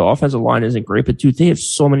always hurt. The offensive line isn't great, but dude, they have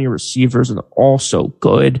so many receivers and they're all so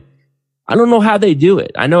good. I don't know how they do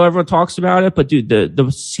it. I know everyone talks about it, but dude,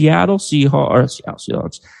 the Seattle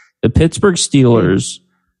Seahawks, the Pittsburgh Steelers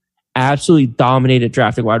absolutely dominated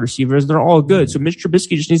drafting wide receivers. They're all good. So Mitch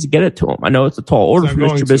Trubisky just needs to get it to him. I know it's a tall order for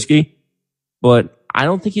Mitch Trubisky, but I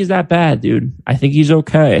don't think he's that bad, dude. I think he's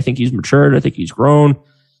okay. I think he's matured. I think he's grown.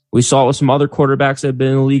 We saw it with some other quarterbacks that have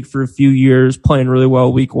been in the league for a few years, playing really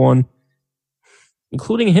well week 1,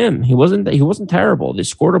 including him. He wasn't terrible. They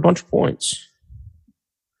scored a bunch of points.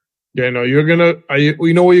 Yeah, no, can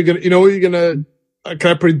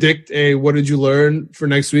I predict what did you learn for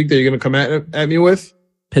next week that you're going to come at me with?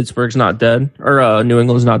 Pittsburgh's not dead, or New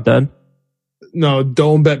England's not dead. No,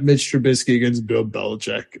 don't bet Mitch Trubisky against Bill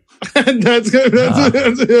Belichick. that's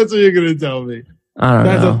what you're going to tell me. I don't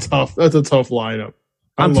know. That's a tough lineup.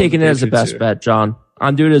 I'm taking it as a best bet, John.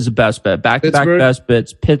 I'm doing it as a best bet. Back-to-back best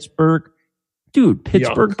bets. Pittsburgh. Dude,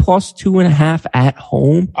 Pittsburgh plus 2.5 at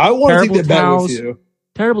home. I want to take that bet with you.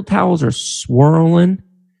 Terrible towels are swirling.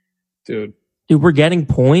 Dude, we're getting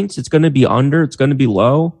points. It's going to be under. It's going to be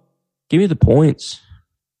low. Give me the points.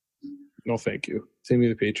 No, thank you. Save me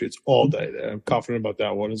the Patriots all day there. I'm confident about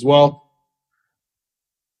that one as well.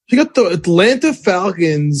 You got the Atlanta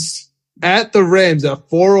Falcons at the Rams at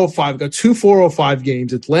 4:05. Got two 4:05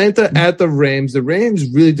 games. Atlanta at the Rams. The Rams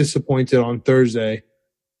really disappointed on Thursday.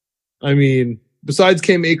 I mean, besides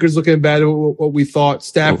Cam Akers looking bad at what we thought,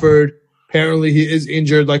 Stafford, apparently he is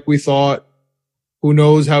injured like we thought. Who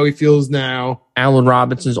knows how he feels now. Allen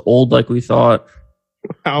Robinson's old like we thought.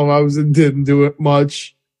 Allen Robinson didn't do it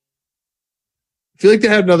much. I feel like they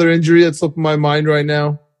had another injury that's slipping my mind right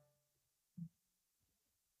now.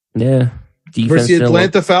 Yeah. Versus the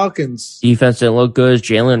Atlanta Falcons. Defense didn't look good. Is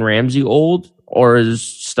Jalen Ramsey old? Or is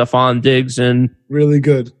Stephon Diggs and... Really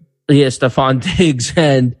good. Yeah, Stephon Diggs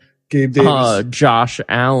and Gabe Davis. Josh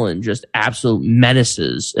Allen just absolute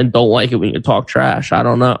menaces and don't like it when you talk trash. I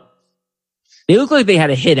don't know. They look like they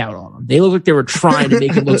had a hit out on them. They look like they were trying to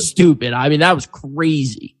make it look stupid. I mean, that was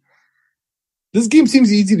crazy. This game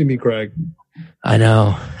seems easy to me, Craig. I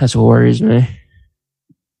know. That's what worries me.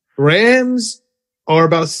 Rams are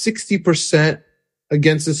about 60%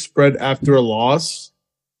 against the spread after a loss.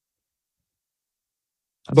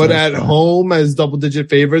 But at home as double-digit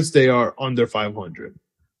favorites, they are under 500.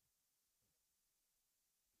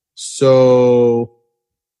 So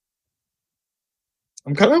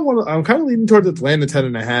I'm kind of leaning towards Atlanta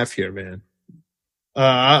 10.5 here, man.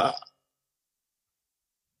 I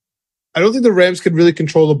don't think the Rams could really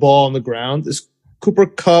control the ball on the ground. Is Cooper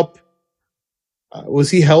Kupp, was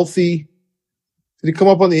he healthy? Did he come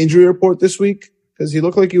up on the injury report this week? Because he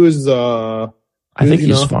looked like he was. I think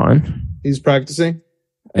he's fine. He's practicing.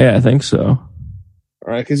 Yeah, I think so. All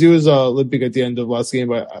right, because he was limping at the end of last game,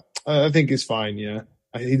 but I think he's fine. Yeah,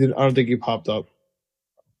 I don't think he popped up.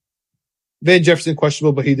 Van Jefferson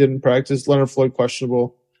questionable, but he didn't practice. Leonard Floyd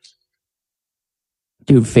questionable.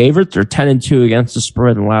 Dude, favorites are 10-2 against the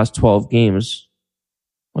spread in the last 12 games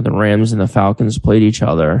when the Rams and the Falcons played each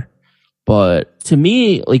other. But to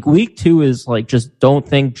me, like week 2 is like just don't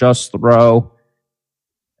think, just throw.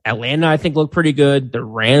 Atlanta, I think, looked pretty good. The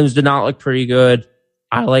Rams did not look pretty good.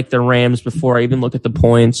 I like the Rams before I even look at the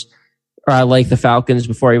points. Or I like the Falcons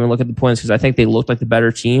before I even look at the points because I think they looked like the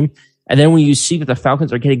better team. And then when you see that the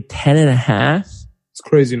Falcons are getting 10.5. It's a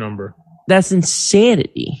crazy number. That's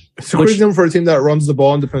insanity. It's a crazy number for a team that runs the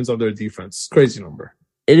ball and depends on their defense. It's a crazy number.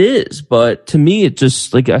 It is, but to me, it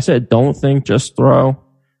just, like I said, don't think, just throw.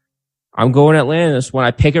 I'm going Atlanta. When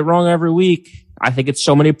I pick it wrong every week, I think it's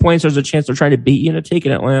so many points, there's a chance they're trying to beat you into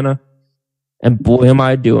taking Atlanta. And boy, am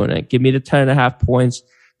I doing it. Give me the 10.5 points.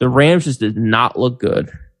 The Rams just did not look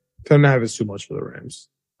good. 10.5 is too much for the Rams.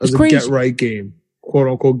 That's It's a crazy. get-right game.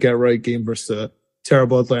 Quote-unquote get-right game versus the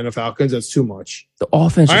terrible Atlanta Falcons. That's too much. The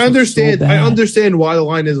offense I understand. I understand why the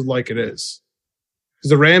line is like it is. Because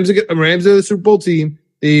the Rams are the Super Bowl team.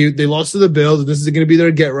 They lost to the Bills. And this is going to be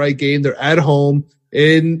their get-right game. They're at home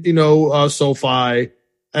in, SoFi.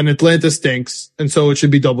 And Atlanta stinks. And so it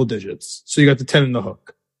should be double digits. So you got the 10 in the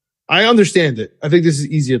hook. I understand it. I think this is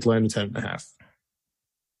easy Atlanta 10.5.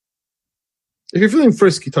 If you're feeling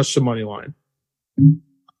frisky, touch the money line.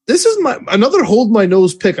 This is another hold my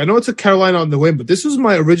nose pick. I know it took Carolina on the win, but this was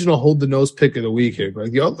my original hold the nose pick of the week here.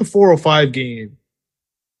 Like the other 405 game.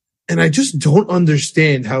 And I just don't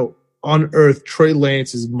understand how on earth Trey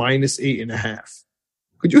Lance is minus 8.5.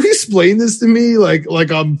 Could you explain this to me? Like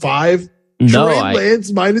I'm 5? No, Trey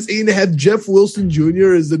Lance minus 8.5. Jeff Wilson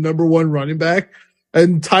Jr. is the number 1 running back.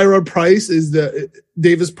 And Tyrod Price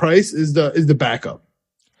Davis Price is the backup.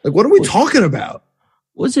 Like, what are we talking about?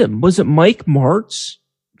 Was it Mike Martz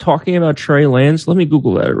talking about Trey Lance? Let me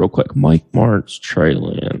Google that real quick. Mike Martz, Trey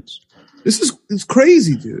Lance. It's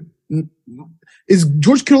crazy, dude. Is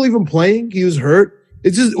George Kittle even playing? He was hurt.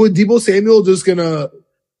 It's just, with Deebo Samuel just gonna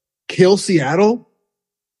kill Seattle?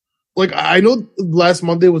 Like, I know last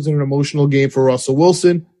Monday was an emotional game for Russell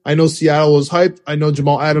Wilson. I know Seattle was hyped. I know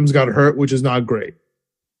Jamal Adams got hurt, which is not great.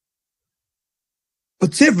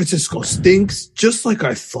 But San Francisco stinks just like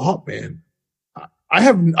I thought, man.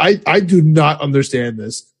 I do not understand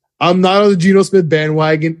this. I'm not on the Geno Smith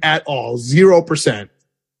bandwagon at all. 0%.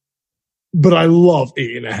 But I love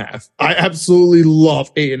 8.5. I absolutely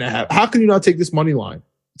love 8.5. How can you not take this money line?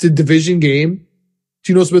 It's a division game.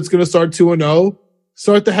 Geno Smith's going to start 2-0.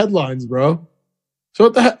 Start the headlines, bro.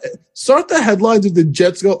 Start the headlines if the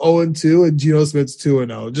Jets go 0-2 and Geno Smith's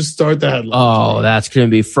 2-0. Just start the headlines. Oh, bro. that's going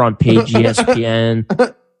to be front page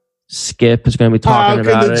ESPN. Skip is going to be talking about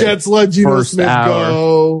it. How can the Jets let Geno Smith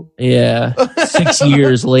go? Yeah. 6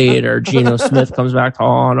 years later, Geno Smith comes back to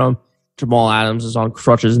haunt him. Jamal Adams is on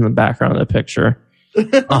crutches in the background of the picture.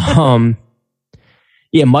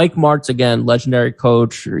 Yeah, Mike Martz, again, legendary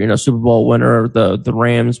coach, Super Bowl winner of the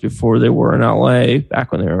Rams before they were in LA,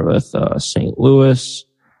 back when they were with St. Louis.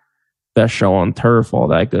 Best show on turf, all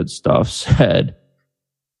that good stuff, said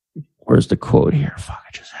Where's the quote here? Fuck,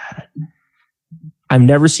 I just had it. I've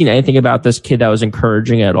never seen anything about this kid that was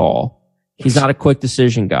encouraging at all. He's not a quick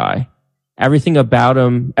decision guy. Everything about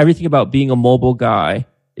him, everything about being a mobile guy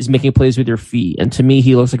is making plays with your feet. And to me,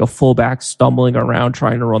 he looks like a fullback stumbling around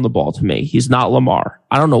trying to run the ball to me. He's not Lamar.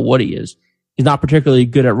 I don't know what he is. He's not particularly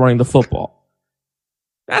good at running the football.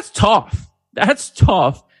 That's tough. That's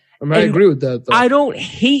tough. I agree with that, though. I don't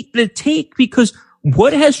hate the take because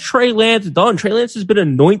what has Trey Lance done? Trey Lance has been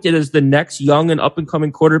anointed as the next young and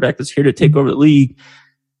up-and-coming quarterback that's here to take over the league.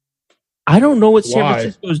 I don't know what San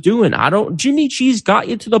Francisco's doing. Jimmy G's got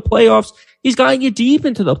you to the playoffs. He's gotten you deep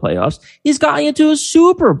into the playoffs. He's gotten you to a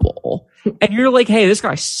Super Bowl. And you're like, hey, this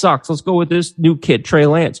guy sucks. Let's go with this new kid, Trey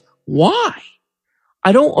Lance. Why?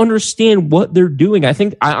 I don't understand what they're doing. I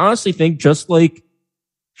honestly think just like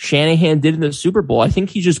Shanahan did in the Super Bowl, I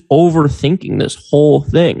think he's just overthinking this whole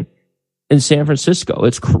thing in San Francisco.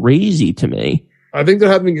 It's crazy to me. I think they're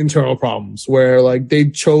having internal problems where like they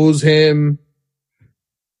chose him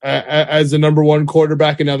as the number one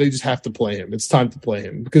quarterback, and now they just have to play him. It's time to play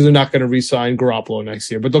him because they're not going to re-sign Garoppolo next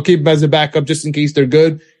year, but they'll keep him as a backup just in case they're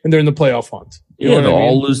good and they're in the playoff hunt. They'll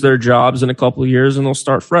all lose their jobs in a couple of years and they'll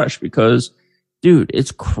start fresh because, dude,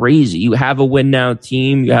 it's crazy. You have a win now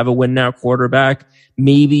team. You have a win now quarterback.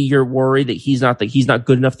 Maybe you're worried that he's not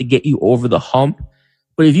good enough to get you over the hump.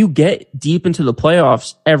 But if you get deep into the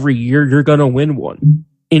playoffs every year, you're going to win one.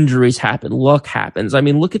 Injuries happen. Luck happens. I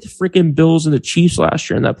mean, look at the freaking Bills and the Chiefs last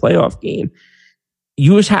year in that playoff game.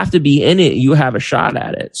 You just have to be in it. You have a shot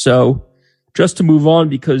at it. So just to move on,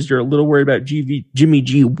 because you're a little worried about Jimmy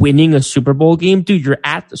G winning a Super Bowl game, dude, you're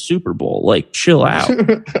at the Super Bowl. Like, chill out.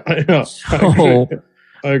 I know. So,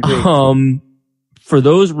 I agree. For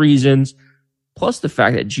those reasons, plus the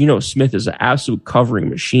fact that Geno Smith is an absolute covering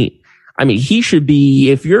machine. I mean, he should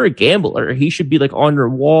be, if you're a gambler, he should be like on your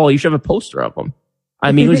wall. You should have a poster of him.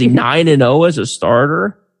 I mean, was he 9-0 as a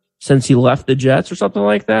starter since he left the Jets or something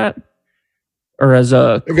like that? Or as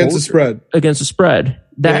a against the spread? Against the spread.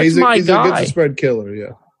 That's he's my he's guy. Against the spread killer,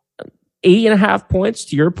 yeah. 8.5 points,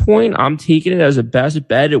 to your point. I'm taking it as a best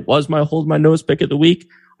bet. It was my hold my nose pick of the week.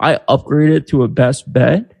 I upgraded it to a best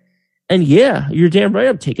bet. And yeah, you're damn right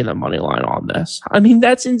I'm taking the money line on this. I mean,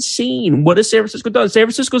 that's insane. What has San Francisco done? San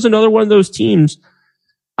Francisco's another one of those teams.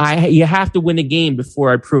 You have to win a game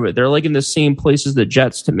before I prove it. They're like in the same place as the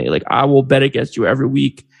Jets to me. Like, I will bet against you every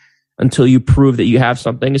week until you prove that you have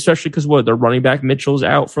something, especially because their running back Mitchell's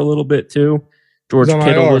out for a little bit too. George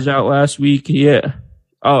Kittle was out last week. Yeah.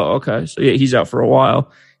 Oh, okay. So yeah, he's out for a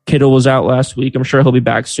while. Kittle was out last week. I'm sure he'll be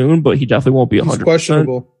back soon, but he definitely won't be 100%. He's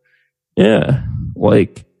questionable. Yeah.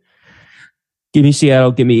 Like, give me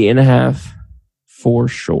Seattle. Give me 8.5 for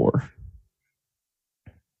sure.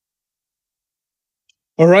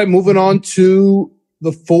 All right, moving on to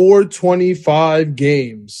the 425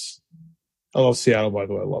 games. I love Seattle, by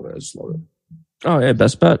the way. I love it. I just love it. Oh, yeah,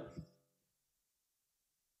 best bet.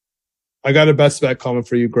 I got a best bet coming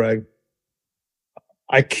for you, Greg.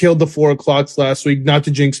 I killed the 4 o'clocks last week, not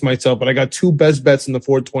to jinx myself, but I got 2 best bets in the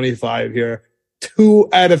 425 here. 2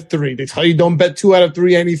 out of 3. They tell you don't bet 2 out of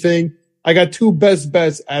 3 anything. I got 2 best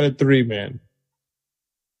bets out of 3, man.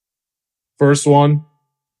 First one,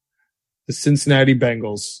 the Cincinnati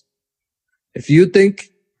Bengals. If you think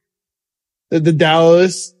that the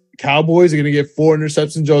Dallas Cowboys are going to get 4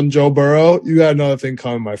 interceptions on Joe Burrow, you got another thing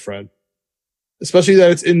coming, my friend. Especially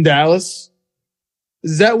that it's in Dallas.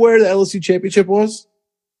 Is that where the LSU championship was?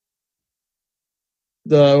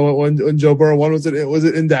 When Joe Burrow won, was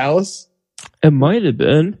it in Dallas? It might have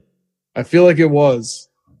been. I feel like it was.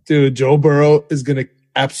 Dude, Joe Burrow is going to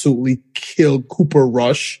absolutely kill Cooper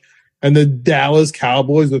Rush and the Dallas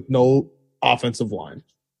Cowboys with no offensive line.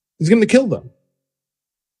 He's going to kill them.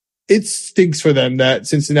 It stinks for them that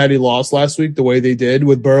Cincinnati lost last week the way they did,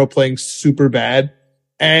 with Burrow playing super bad,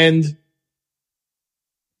 and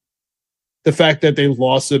the fact that they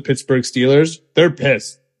lost to the Pittsburgh Steelers. They're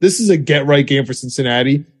pissed. This is a get-right game for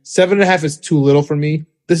Cincinnati. 7.5 is too little for me.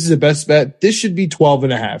 This is a best bet. This should be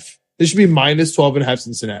 12.5. This should be minus 12.5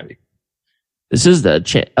 Cincinnati. This is the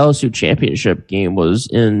LSU championship game was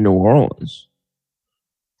in New Orleans.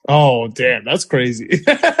 Oh, damn. That's crazy.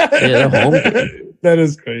 Yeah, home game. That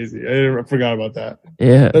is crazy. I forgot about that.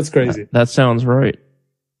 Yeah. That's crazy. That sounds right.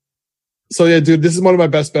 So, yeah, dude, this is one of my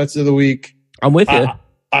best bets of the week. I'm with you.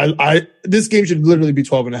 This game should literally be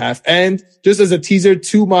 12.5. And just as a teaser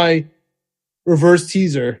to my reverse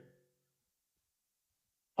teaser,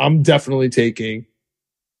 I'm definitely taking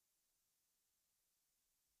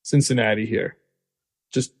Cincinnati here.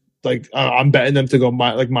 Just like I'm betting them to go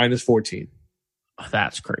minus 14. Oh,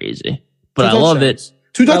 that's crazy. But I love it.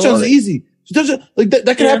 2 touchdowns is easy. 2 touchdowns, like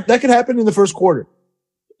that could happen in the first quarter.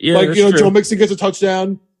 like, Joe Mixon gets a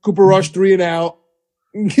touchdown, Cooper Rush 3 and out.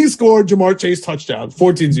 He scored Jamar Chase touchdown,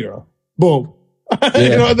 14-0. Boom.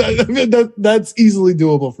 Yeah. That's easily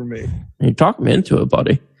doable for me. You talk me into it,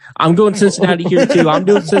 buddy. I'm going Cincinnati here too. I'm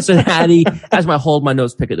doing Cincinnati as my hold my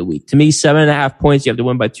nose pick of the week. To me, 7.5 points. You have to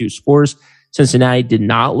win by 2 scores. Cincinnati did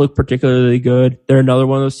not look particularly good. They're another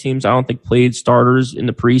one of those teams I don't think played starters in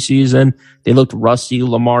the preseason. They looked rusty.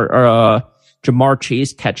 Jamar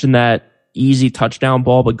Chase catching that easy touchdown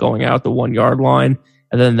ball, but going out the 1 yard line,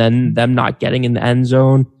 and then them not getting in the end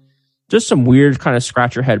zone. Just some weird kind of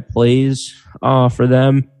scratch your head plays for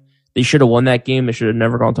them. They should have won that game. They should have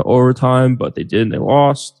never gone to overtime, but they did and they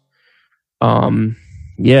lost.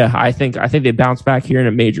 I think they bounced back here in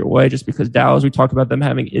a major way just because Dallas, we talked about them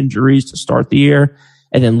having injuries to start the year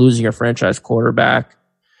and then losing a franchise quarterback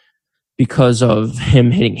because of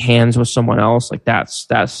him hitting hands with someone else. Like that's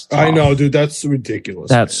tough. I know, dude. That's ridiculous.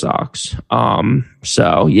 That sucks.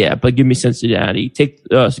 But give me Cincinnati.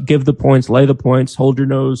 Give the points, lay the points, hold your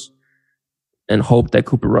nose, and hope that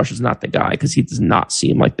Cooper Rush is not the guy because he does not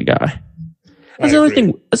seem like the guy. That's another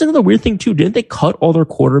thing. That's another weird thing too. Didn't they cut all their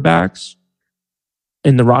quarterbacks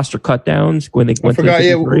in the roster cut downs when they went to the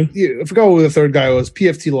I forgot who the third guy was.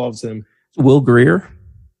 PFT loves him. Will Greer.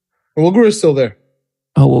 Will Greer's still there.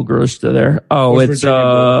 Oh, Will Greer's still there. Oh, it's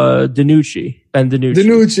DiNucci. Ben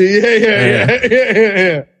DiNucci.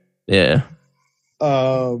 Yeah.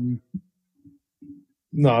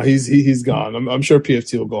 No, he's gone. I'm sure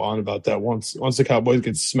PFT will go on about that once the Cowboys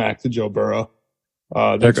get smacked to Joe Burrow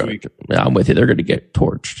next week. Yeah, I'm with you. They're going to get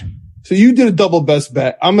torched. So you did a double best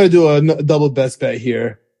bet. I'm going to do a double best bet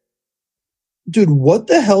here. Dude, what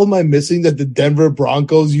the hell am I missing that the Denver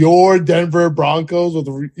Broncos, your Denver Broncos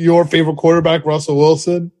with your favorite quarterback, Russell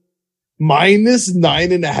Wilson, minus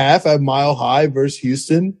 9.5 at Mile High versus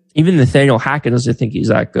Houston? Even Nathaniel Hackett doesn't think he's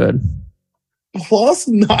that good. Plus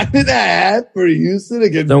 9.5 for Houston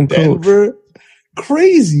against Denver.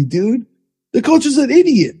 Crazy, dude. The coach is an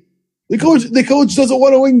idiot. The coach doesn't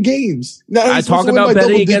want to win games. I talk about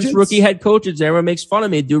betting against rookie head coaches. Everyone makes fun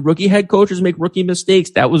of me, dude. Rookie head coaches make rookie mistakes.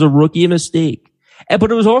 That was a rookie mistake.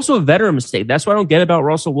 But it was also a veteran mistake. That's what I don't get about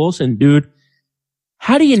Russell Wilson, dude.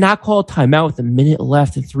 How do you not call a timeout with a minute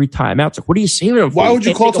left and 3 timeouts? Like, what are you saving him for? Why would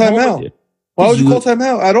you call timeout? Why would you call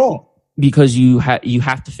timeout at all? Because you have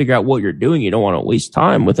to figure out what you're doing. You don't want to waste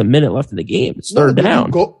time with a minute left in the game. It's third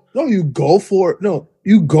down. You go for it. No,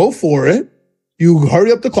 you go for it. You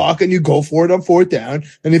hurry up the clock and you go for it on 4th down.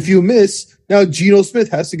 And if you miss, now Geno Smith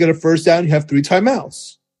has to get a first down. You have 3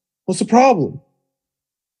 timeouts. What's the problem?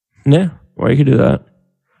 Yeah, or you could do that.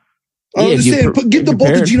 I understand. Give the ball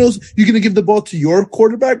to Geno. You're going to give the ball to your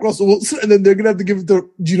quarterback, Russell Wilson, and then they're going to have to give it to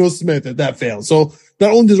Geno Smith if that fails. So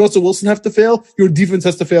not only does Russell Wilson have to fail, your defense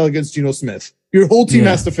has to fail against Geno Smith. Your whole team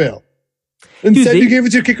has to fail. Instead, you gave it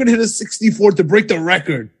to your kicker to hit a 64 to break the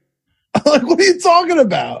record. Like, what are you talking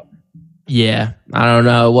about? Yeah, I don't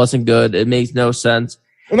know. It wasn't good. It makes no sense.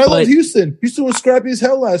 And I love Houston. Houston was scrappy as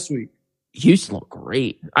hell last week. Houston looked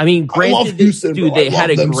great. I mean, granted, they had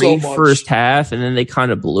a great so first half, and then they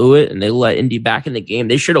kind of blew it, and they let Indy back in the game.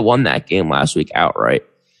 They should have won that game last week outright.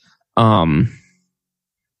 But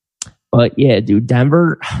yeah, dude,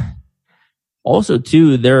 Denver. Also,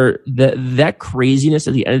 too, that craziness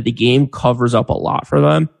at the end of the game covers up a lot for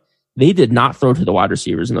them. They did not throw to the wide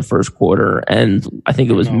receivers in the first quarter, and I think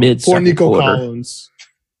it was mid-second quarter. Poor Nico Collins.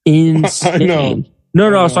 Insane. No,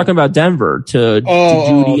 I was talking about Denver to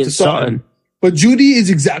Judy and Sutton. But Judy is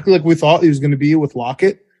exactly like we thought he was going to be with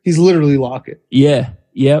Lockett. He's literally Lockett. Yeah,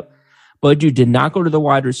 yep. But you did not go to the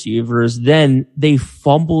wide receivers. Then they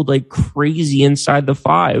fumbled like crazy inside the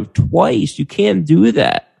 5 twice. You can't do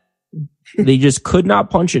that. They just could not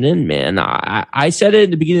punch it in, man. I said it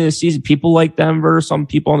at the beginning of the season. People like Denver. Some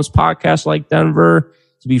people on this podcast like Denver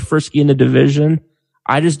to be frisky in the division.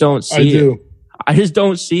 I just don't see it. I just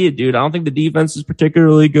don't see it, dude. I don't think the defense is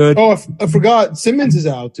particularly good. Oh, I forgot. Simmons is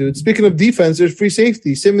out, dude. Speaking of defense, there's free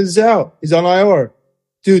safety. Simmons is out. He's on IR.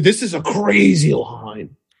 Dude, this is a crazy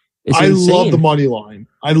line. I love the money line.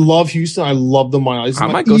 I love Houston. I love the money line. I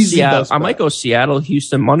might go Seattle,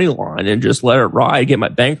 Houston money line and just let it ride. Get my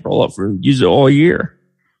bankroll up for use it all year.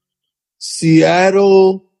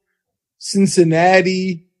 Seattle,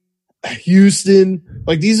 Cincinnati, Houston.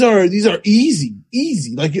 Like these are easy.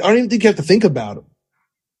 Like I don't even think you have to think about them.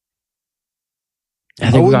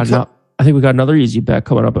 I think we got another easy bet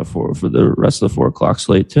coming up at 4 for the rest of the 4 o'clock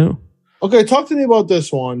slate too. Okay, talk to me about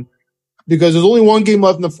this one. Because there's only one game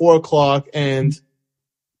left in the 4 o'clock. And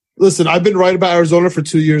listen, I've been right about Arizona for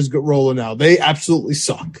 2 years rolling now. They absolutely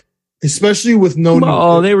suck. Especially with no.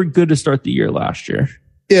 Oh, they were good to start the year last year.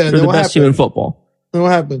 Yeah. They're the best team in football. And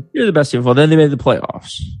what happened? You're the best team in football. Then they made the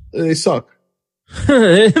playoffs. They suck.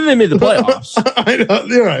 They made the playoffs. I know,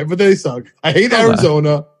 you're right, but they suck. I hate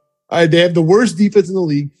Arizona. They have the worst defense in the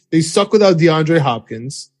league. They suck without DeAndre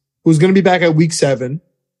Hopkins, who's going to be back at week 7.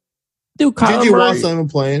 Dude, J.J. Watt's not even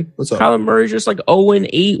playing. What's up? Kyler Murray's just like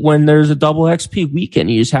 0-8 when there's a double XP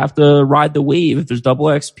weekend. You just have to ride the wave. If there's double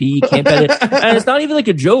XP, you can't bet it. And it's not even like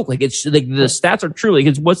a joke. Like it's like the stats are true. Like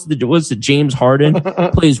it's what's the James Harden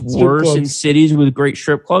plays worse in cities with great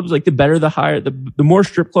strip clubs. Like the better, the higher, the more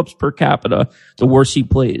strip clubs per capita, the worse he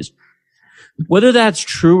plays. Whether that's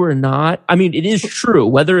true or not, I mean, it is true.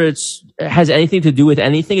 Whether it has anything to do with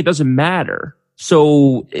anything, it doesn't matter.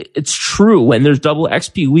 So it's true. When there's double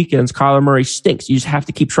XP weekends, Kyler Murray stinks. You just have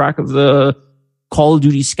to keep track of the Call of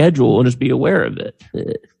Duty schedule and just be aware of it.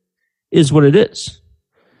 It is what it is.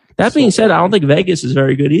 That being said, I don't think Vegas is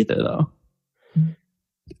very good either, though.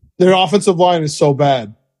 Their offensive line is so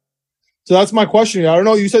bad. So that's my question. I don't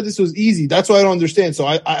know. You said this was easy. That's what I don't understand. So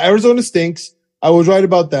Arizona stinks. I was right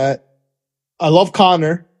about that. I love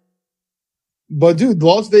Connor. But, dude, the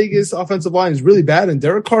Las Vegas offensive line is really bad. And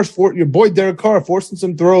Derek Carr's your boy Derek Carr forcing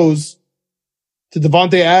some throws to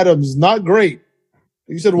Devontae Adams. Not great.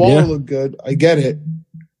 You said Waller looked good. I get it.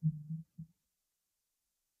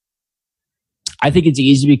 I think it's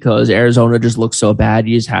easy because Arizona just looks so bad.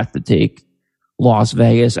 You just have to take Las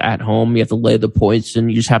Vegas at home. You have to lay the points and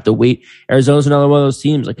you just have to wait. Arizona's another one of those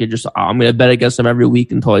teams. Like I'm going to bet against them every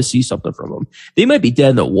week until I see something from them. They might be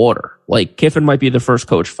dead in the water. Like Kiffin might be the first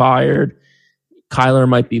coach fired. Kyler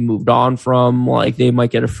might be moved on from. Like they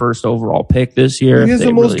might get a first overall pick this year. He has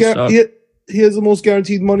the most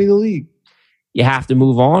guaranteed money in the league. You have to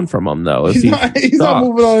move on from him though. He's not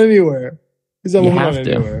moving on anywhere. He's not moving on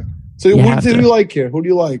anywhere. So who do you like here? Who do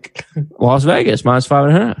you like? Las Vegas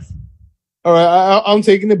 -5.5. All right, I'm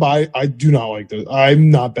taking the buy. I do not like this. I'm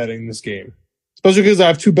not betting this game, especially because I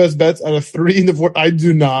have 2 best bets out of 3 in the 4. I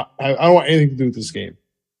don't want anything to do with this game.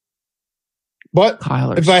 But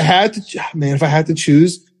if I had to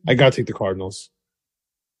choose, I gotta take the Cardinals.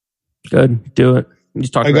 Good, do it. You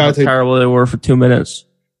just talked about how terrible they were for 2 minutes.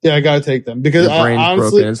 Yeah, I gotta take them because your brain's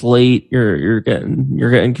honestly broken. It's late. You're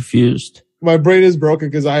getting confused. My brain is broken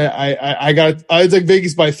because it's like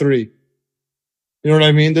Vegas by 3. You know what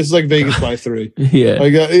I mean? This is like Vegas by 3. Yeah.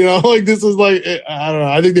 Like like this is like I don't know.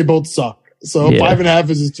 I think they both suck. So 5.5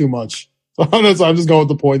 is just too much. So I'm just going with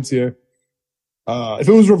the points here. If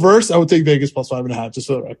it was reversed, I would take Vegas +5.5 just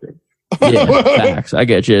for the record. Yeah, facts. I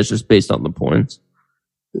get you. It's just based on the points.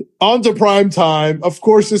 On to prime time. Of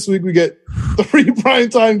course, this week we get 3 prime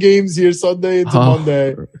time games here, Sunday into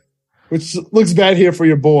Monday, which looks bad here for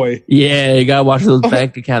your boy. Yeah, you gotta watch those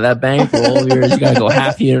bank account. That bankroll here, you gotta go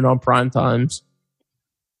half unit on prime times.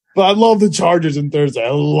 But I love the Chargers on Thursday.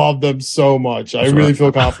 I love them so much. I really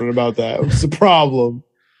feel confident about that. It's a problem.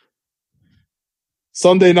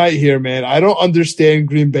 Sunday night here, man. I don't understand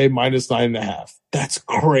Green Bay -9.5. That's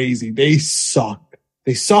crazy. They suck.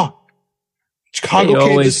 Chicago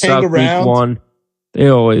can't just hang around. Week 1. They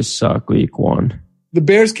always suck week 1. The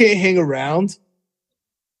Bears can't hang around.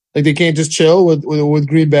 Like they can't just chill with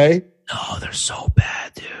Green Bay. No, they're so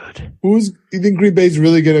bad, dude. You think Green Bay's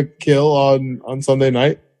really gonna kill on Sunday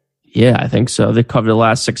night? Yeah, I think so. They covered the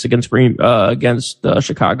last 6 against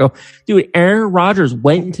Chicago. Dude, Aaron Rodgers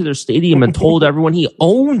went into their stadium and told everyone he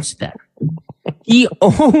owns them. He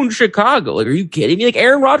owns Chicago. Like, are you kidding me? Like,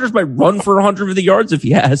 Aaron Rodgers might run for 150 yards if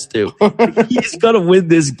he has to. He's going to win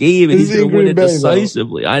this game, and he's going to win it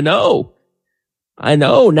decisively. I know.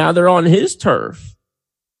 Now they're on his turf.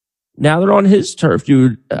 Dude.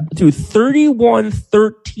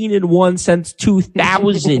 31-13-1 since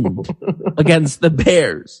 2000 against the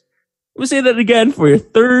Bears. Let me say that again for you.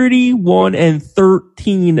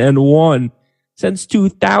 31-13-1 since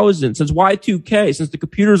 2000, since Y2K, since the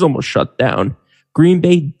computers almost shut down. Green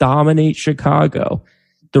Bay dominates Chicago.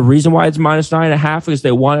 The reason why it's -9.5 is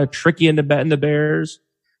they want to trick you into betting the Bears.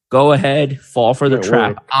 Go ahead, fall for the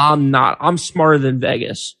trap. I'm smarter than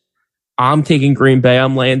Vegas. I'm taking Green Bay.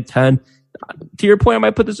 I'm laying 10. To your point, I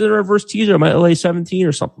might put this in a reverse teaser. I might lay 17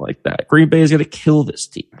 or something like that. Green Bay is going to kill this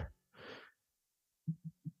team.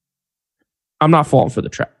 I'm not falling for the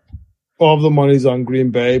trap. All the money's on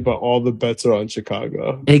Green Bay, but all the bets are on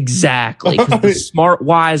Chicago. Exactly. Because the smart,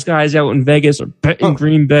 wise guys out in Vegas are betting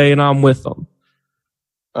Green Bay, and I'm with them.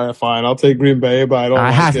 All right, fine. I'll take Green Bay, but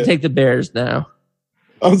I have to take the Bears now.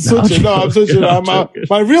 I'm switching. I'm switching.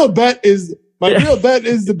 My real bet is the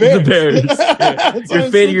Bears. The Bears. Yeah.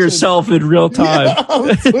 You're fading yourself in real time. Yeah,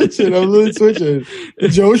 I'm switching. I'm really switching.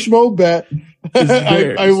 Joe Schmo bet.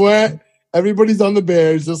 I Everybody's on the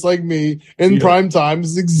Bears, just like me. In prime time,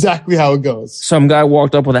 this is exactly how it goes. Some guy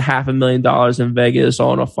walked up with $500,000 in Vegas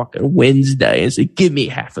on a fucking Wednesday and said, "Give me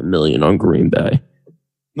 $500,000 on Green Bay."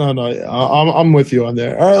 No, I'm with you on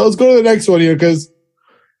there. All right, let's go to the next one here because,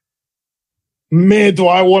 man, do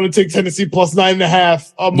I want to take Tennessee plus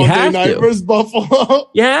 9.5 on Monday night versus Buffalo?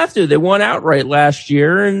 You have to. They won outright last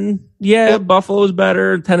year, and Buffalo's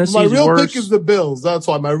better. Tennessee's worse. My real worse. pick is the Bills. That's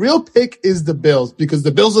why. My real pick is the Bills because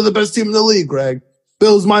the Bills are the best team in the league, Greg.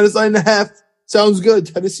 Bills minus 9.5. Sounds good.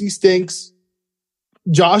 Tennessee stinks.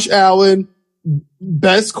 Josh Allen,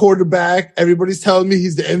 best quarterback. Everybody's telling me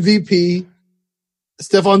he's the MVP.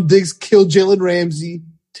 Stephon Diggs killed Jalen Ramsey.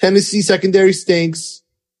 Tennessee secondary stinks.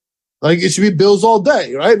 Like, it should be Bills all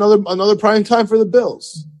day, right? Another prime time for the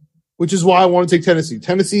Bills, which is why I want to take Tennessee.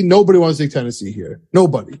 Tennessee, nobody wants to take Tennessee here.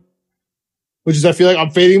 Nobody. Which is, I feel like I'm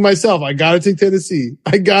fading myself. I got to take Tennessee.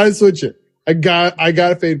 I got to switch it. I got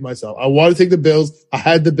to fade myself. I want to take the Bills. I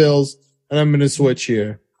had the Bills, and I'm going to switch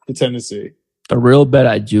here to Tennessee. The real bet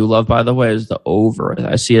I do love, by the way, is the over.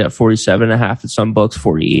 I see it at 47.5 at some books,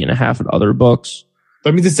 48.5 at other books.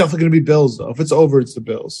 That means it's definitely going to be Bills, though. If it's over, it's the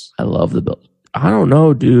Bills. I love the Bills. I don't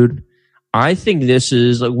know, dude. I think this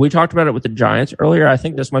is, like, we talked about it with the Giants earlier. I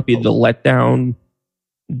think this might be the letdown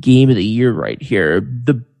game of the year right here.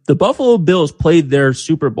 The Buffalo Bills played their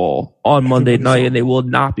Super Bowl on Monday night, and they will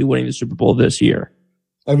not be winning the Super Bowl this year.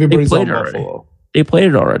 Everybody's on Buffalo. They played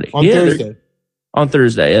it already. On Thursday. On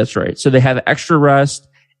Thursday, that's right. So they have extra rest,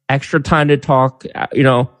 extra time to talk. You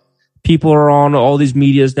know, people are on all these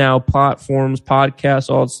medias now, platforms, podcasts,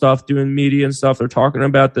 all that stuff, doing media and stuff. They're talking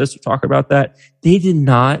about this, they're talking about that. They did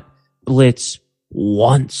not blitz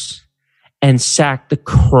once and sack the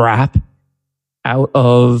crap out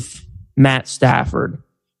of Matt Stafford.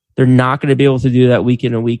 They're not going to be able to do that week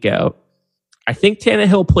in and week out. I think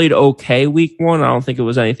Tannehill played okay week one. I don't think it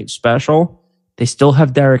was anything special. They still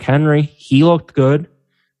have Derrick Henry. He looked good.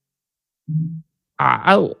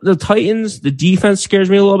 The Titans, the defense scares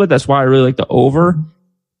me a little bit. That's why I really like the over.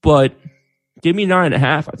 But give me 9.5.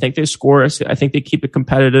 I think they score. I think they keep it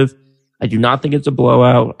competitive. I do not think it's a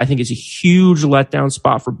blowout. I think it's a huge letdown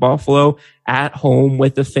spot for Buffalo at home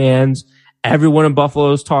with the fans. Everyone in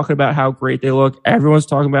Buffalo is talking about how great they look. Everyone's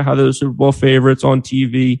talking about how they're the Super Bowl favorites on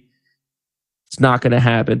TV. It's not going to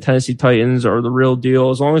happen. Tennessee Titans are the real deal.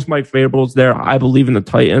 As long as Mike Vrabel's there, I believe in the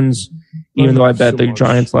Titans, even though I bet the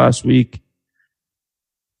Giants last week.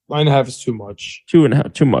 9.5 is too much.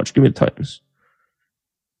 2.5, too much. Give me the Titans.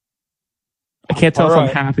 I can't tell if I'm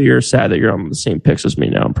happy or sad that you're on the same picks as me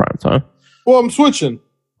now in prime time. Well, I'm switching.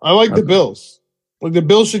 I like the Bills. Like, the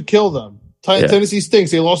Bills should kill them. Tennessee stinks.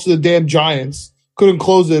 They lost to the damn Giants. Couldn't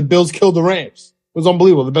close it. Bills killed the Rams. It was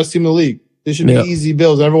unbelievable. The best team in the league. They should be easy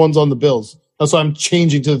Bills. Everyone's on the Bills. That's why I'm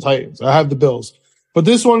changing to the Titans. I have the Bills. But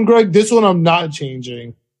this one, Greg, I'm not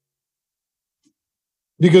changing.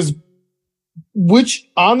 Because,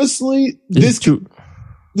 honestly, this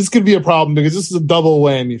could be a problem because this is a double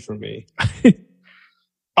whammy for me.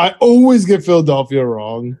 I always get Philadelphia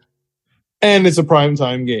wrong. And it's a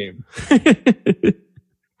primetime game.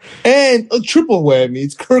 And a triple whammy.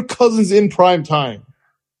 It's Kirk Cousins in prime time.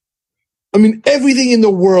 I mean, everything in the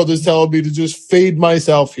world is telling me to just fade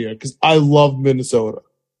myself here because I love Minnesota.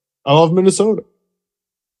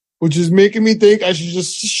 Which is making me think I should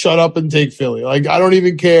just shut up and take Philly. Like, I don't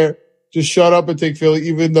even care. Just shut up and take Philly,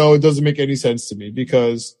 even though it doesn't make any sense to me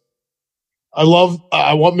because I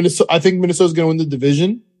want Minnesota. I think Minnesota's going to win the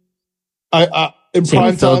division. In Same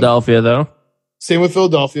with Philadelphia, though. Same with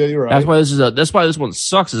Philadelphia. You're right. That's why this one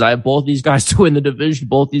sucks. Is I have both these guys to win the division,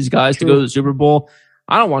 both these guys to go to the Super Bowl.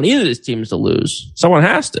 I don't want either of these teams to lose. Someone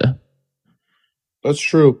has to. That's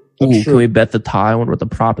true. Can we bet the tie? I wonder what the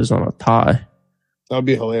prop is on a tie. That would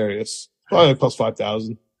be hilarious. Probably like plus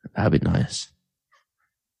 5,000. That'd be nice.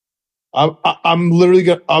 I'm literally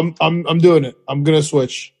gonna. I'm doing it. I'm gonna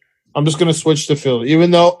switch. I'm just gonna switch to Philly,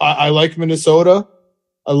 even though I like Minnesota.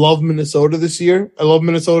 I love Minnesota this year. I love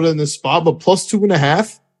Minnesota in this spot, but plus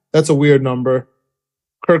 2.5, that's a weird number.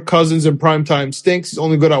 Kirk Cousins in primetime stinks. He's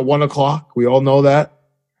only good at 1:00. We all know that.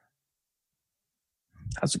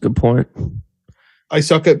 That's a good point. I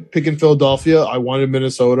suck at picking Philadelphia. I wanted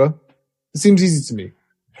Minnesota. It seems easy to me.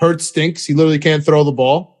 Hurts stinks. He literally can't throw the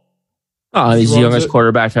ball. Oh, he's the youngest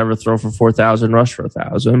quarterback to ever throw for 4,000, rush for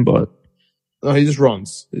 1,000, but no, he just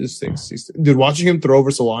runs. He just stinks. Dude, watching him throw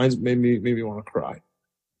versus the Lions made me want to cry.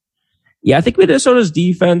 Yeah, I think Minnesota's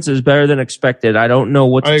defense is better than expected. I don't know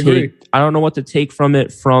what to take. I don't know what to take from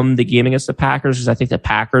it from the game against the Packers because I think the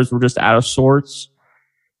Packers were just out of sorts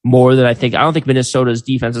more than I don't think Minnesota's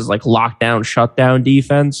defense is like lockdown, shutdown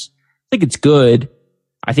defense. I think it's good.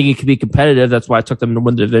 I think it could be competitive. That's why I took them to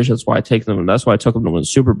win the division. That's why I took them to win the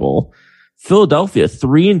Super Bowl. Philadelphia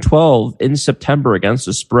 3-12 in September against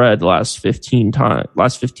the spread the last 15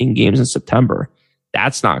 games in September.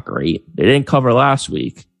 That's not great. They didn't cover last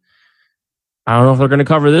week. I don't know if they're going to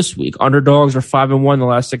cover this week. Underdogs are 5-1 the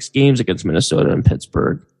last 6 games against Minnesota and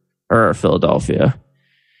Pittsburgh or Philadelphia.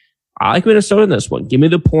 I like Minnesota in this one. Give me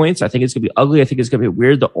the points. I think it's going to be ugly. I think it's going to be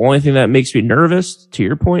weird. The only thing that makes me nervous, to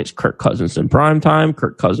your point, is Kirk Cousins in prime time.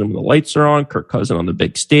 Kirk Cousins when the lights are on. Kirk Cousins on the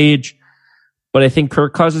big stage. But I think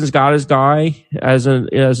Kirk Cousins got his guy as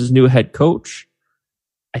his new head coach.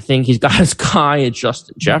 I think he's got his guy at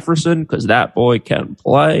Justin Jefferson because that boy can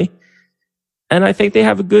play. And I think they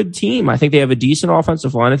have a good team. I think they have a decent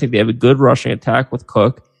offensive line. I think they have a good rushing attack with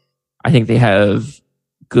Cook. I think they have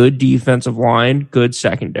good defensive line, good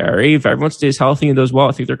secondary. If everyone stays healthy and does well,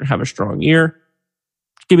 I think they're going to have a strong year.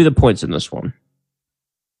 Give me the points in this one.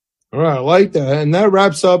 All right, I like that. And that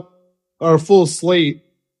wraps up our full slate.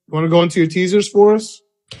 You want to go into your teasers for us?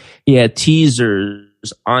 Yeah,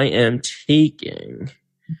 teasers. I am taking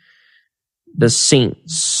the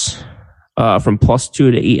Saints from +2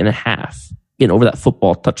 to 8.5, getting over that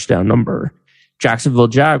football touchdown number. Jacksonville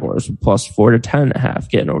Jaguars from +4 to 10.5,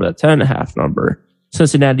 getting over that 10.5 number.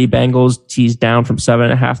 Cincinnati Bengals teased down from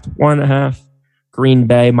 7.5 to 1.5. Green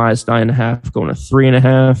Bay -9.5, going to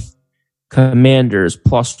 3.5. Commanders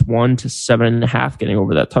 +1 to 7.5, getting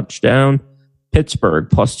over that touchdown. Pittsburgh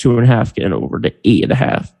 +2.5, getting over to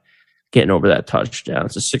 8.5, getting over that touchdown.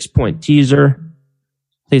 It's a 6-point teaser.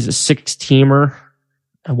 I think it's a 6-teamer.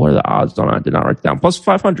 And what are the odds on it? I did not write it down.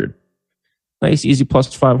 +500. Nice, easy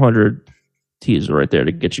 +500 teaser right there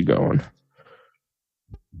to get you going.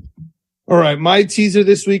 All right, my teaser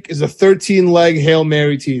this week is a 13-leg Hail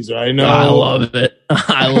Mary teaser. I know. I love it.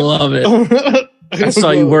 I love it. I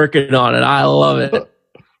saw you working on it. I love it.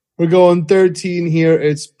 We're going 13 here.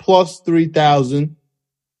 It's +3,000.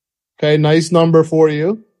 Okay, nice number for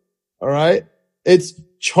you. All right. It's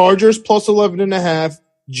Chargers +11.5,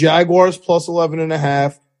 Jaguars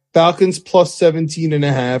 +11.5, Falcons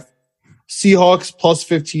 +17.5, Seahawks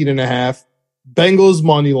 +15.5, Bengals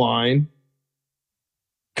money line,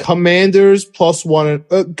 Commanders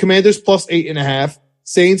Commanders +8.5,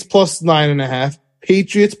 Saints +9.5,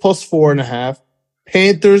 Patriots +4.5,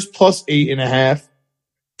 Panthers +8.5,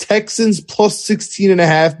 Texans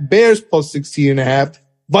 +16.5, Bears +16.5,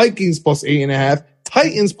 Vikings +8.5,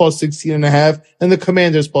 Titans +16.5, and the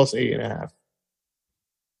Commanders +8.5.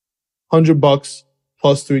 $100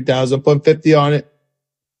 +3,000. Put 50 on it.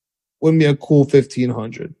 Win me a cool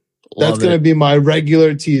 1,500. That's going to be my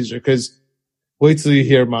regular teaser because wait till you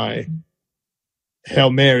hear my Hail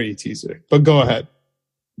Mary teaser. But go ahead.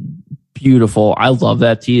 Beautiful. I love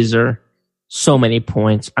that teaser. So many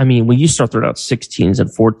points. I mean, when you start throwing out 16s and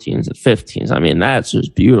 14s and 15s, I mean, that's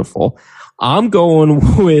just beautiful. I'm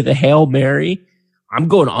going with a Hail Mary. I'm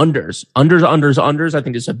going unders. Unders. I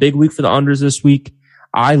think it's a big week for the unders this week.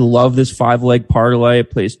 I love this 5-leg parlay.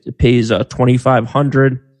 It pays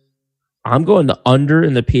 $2,500. I'm going the under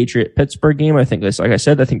in the Patriot-Pittsburgh game. I think, like I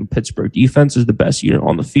said, I think the Pittsburgh defense is the best unit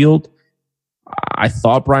on the field. I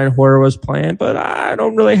thought Brian Hoyer was playing, but I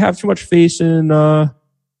don't really have too much faith in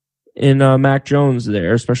Mac Jones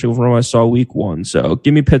there, especially from what I saw week 1. So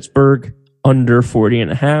give me Pittsburgh under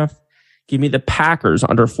 40.5. Give me the Packers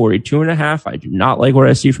under 42.5. I do not like what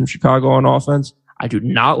I see from Chicago on offense. I do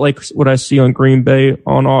not like what I see on Green Bay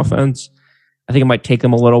on offense. I think it might take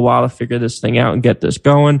them a little while to figure this thing out and get this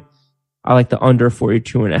going. I like the under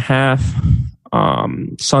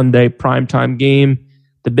 42.5. Sunday primetime game.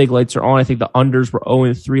 The big lights are on. I think the unders were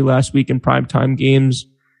 0-3 last week in primetime games.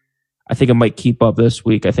 I think it might keep up this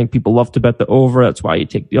week. I think people love to bet the over. That's why you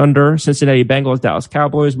take the under. Cincinnati Bengals, Dallas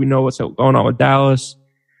Cowboys. We know what's going on with Dallas.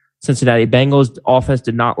 Cincinnati Bengals offense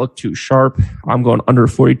did not look too sharp. I'm going under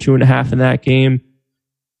 42.5 in that game.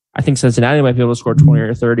 I think Cincinnati might be able to score 20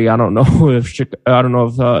 or 30. I don't know if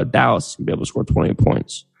Dallas can be able to score 20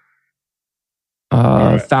 points.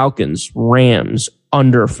 Right. Falcons, Rams,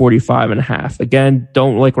 under 45.5. Again,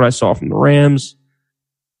 don't like what I saw from the Rams.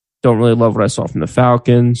 Don't really love what I saw from the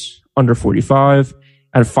Falcons. Under 45.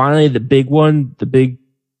 And finally, the big one,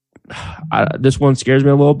 this one scares me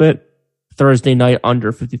a little bit. Thursday night,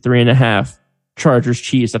 under 53.5. Chargers,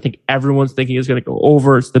 Chiefs. I think everyone's thinking it's going to go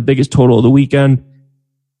over. It's the biggest total of the weekend.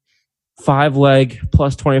 5-leg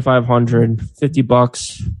plus 2,500,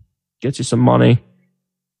 $50. Gets you some money.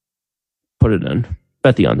 Put it in.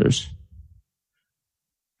 Bet the unders.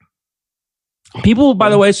 People, by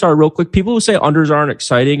the way, sorry, real quick. People who say unders aren't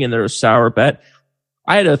exciting and they're a sour bet.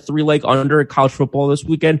 I had a 3-leg under in college football this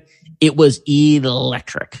weekend. It was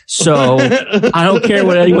electric. So I don't care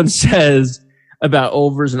what anyone says. about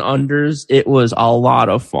overs and unders. It was a lot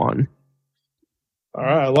of fun. All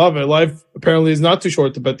right, I love it. Life apparently is not too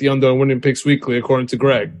short to bet the under on Winning Picks Weekly, according to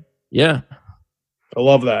Greg. Yeah. I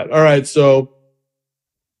love that. All right, so,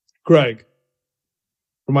 Greg,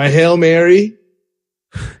 for my Hail Mary,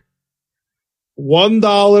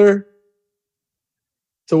 $1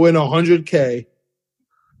 to win 100K,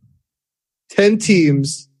 10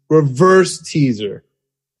 teams, reverse teaser,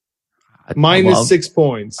 minus 6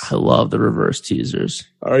 points. I love the reverse teasers.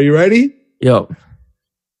 Are you ready? Yep.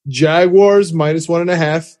 Jaguars minus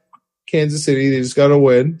 1.5, Kansas City. They just got to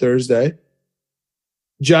win Thursday.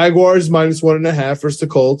 Jaguars minus 1.5 versus the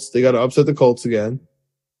Colts. They got to upset the Colts again.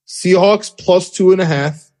 Seahawks plus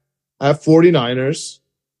 2.5 at 49ers.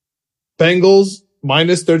 Bengals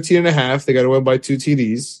minus 13.5. They got to win by 2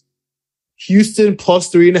 TDs. Houston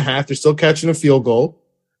plus 3.5. They're still catching a field goal.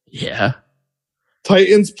 Yeah.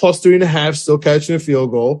 Titans plus 3.5. Still catching a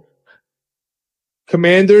field goal.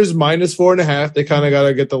 Commanders minus 4.5. They kind of got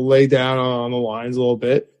to get the lay down on the lines a little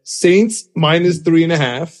bit. Saints minus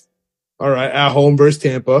 3.5. All right, at home versus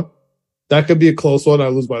Tampa. That could be a close one. I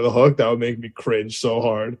lose by the hook. That would make me cringe so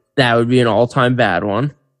hard. That would be an all-time bad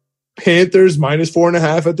one. Panthers minus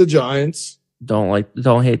 4.5 at the Giants. Don't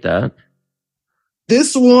hate that.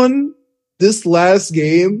 This one, this last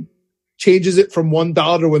game, changes it from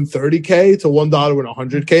 $1 to win 30K to $1 to win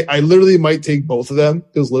 100K. I literally might take both of them.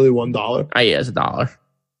 It was literally $1. Oh, yeah, it's $1.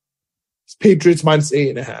 It's Patriots minus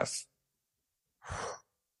 8.5.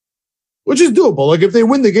 Which is doable. Like, if they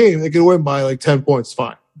win the game, they can win by like 10 points.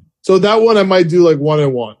 Fine. So that one I might do like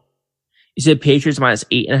 1-1. You said Patriots minus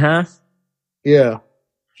 8.5? Yeah.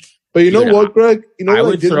 But you know what, Greg? You know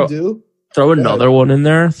what I didn't do? Throw another one in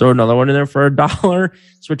there. Throw another one in there for $1.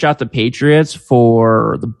 Switch out the Patriots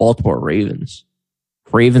for the Baltimore Ravens.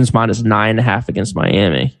 Ravens minus 9.5 against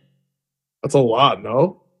Miami. That's a lot,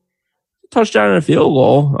 no? Touchdown and a field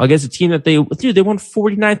goal against a team that they won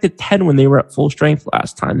 49-10 when they were at full strength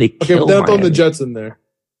last time. They killed but they're throwing Miami. the Jets in there.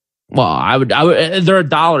 Well, I would. They're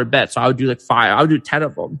 $1 bet, so I would do like 5. I would do 10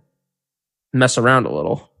 of them. Mess around a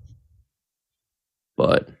little,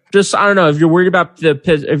 but just I don't know if you're worried about the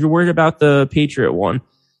Patriot one.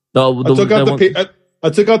 I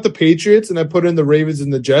took out the Patriots and I put in the Ravens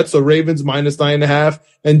and the Jets. So Ravens minus 9.5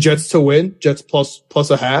 and Jets to win. Jets plus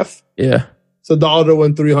 1/2. Yeah, so $1 to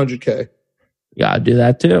win 300K. You gotta do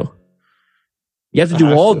that too. You have to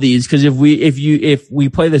do all of these because if we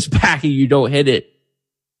play this back and you don't hit it,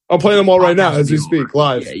 I'm playing them all right now as we speak,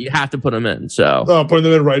 live. Yeah, you have to put them in. So I'm putting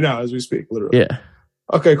them in right now as we speak, literally. Yeah.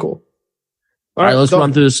 Okay, cool. All right, let's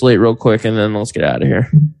run through the slate real quick and then let's get out of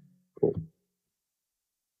here. Cool.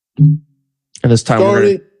 And this time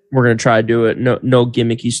we're gonna try to do it. No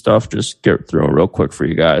gimmicky stuff. Just get through it real quick for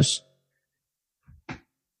you guys.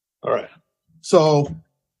 All right. So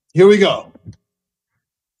here we go.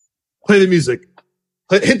 Play the music.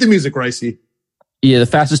 Hit the music, Ricey. Yeah, the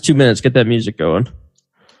fastest 2 minutes. Get that music going.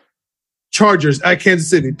 Chargers at Kansas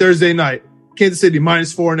City Thursday night. Kansas City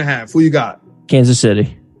minus 4.5. Who you got? Kansas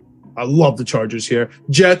City. I love the Chargers here.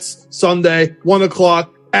 Jets Sunday 1:00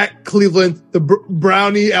 at Cleveland. The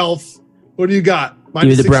Brownie Elf. What do you got? Give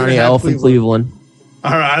me the Brownie Elf in Cleveland.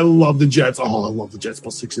 All right, I love the Jets. Oh, I love the Jets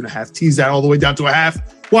plus 6.5. Tease that all the way down to 1/2.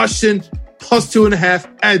 Washington plus 2.5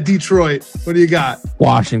 at Detroit. What do you got?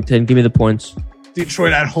 Washington. Give me the points.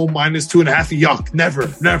 Detroit at home minus 2.5. Yuck.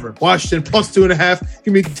 Never. Washington plus 2.5.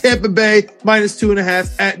 Give me Tampa Bay minus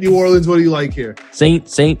 2.5 at New Orleans. What do you like here?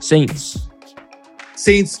 Saints.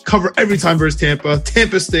 Saints cover every time versus Tampa.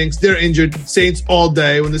 Tampa stinks. They're injured. Saints all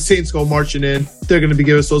day. When the Saints go marching in, they're going to be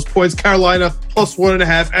giving us those points. Carolina plus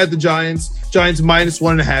 1.5 at the Giants. Giants minus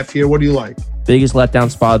 1.5 here. What do you like? Biggest letdown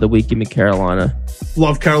spot of the week. Give me Carolina.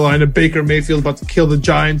 Love Carolina. Baker Mayfield about to kill the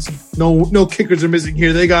Giants. No kickers are missing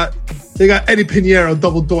here. They got Eddie Pinheiro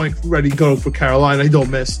double doink ready to go for Carolina. He don't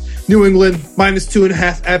miss. New England minus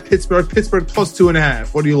 2.5 at Pittsburgh. Pittsburgh plus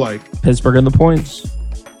 2.5. What do you like? Pittsburgh and the points.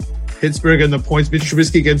 Pittsburgh and the points. Mitch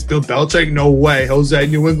Trubisky against Bill Belichick. No way. Jose,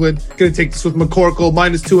 New England going to take this with McCorkle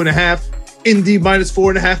minus 2.5. Indy minus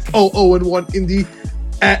 4.5. 0-1 Indy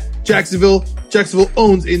at Jacksonville. Jacksonville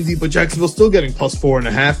owns Indy, but Jacksonville's still getting plus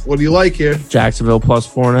 4.5. What do you like here? Jacksonville plus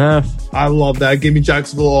 4.5. I love that. Give me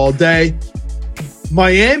Jacksonville all day.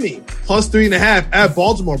 Miami plus 3.5 at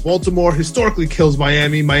Baltimore. Baltimore historically kills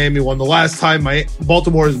Miami. Miami won the last time.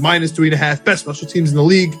 Baltimore is minus 3.5. Best special teams in the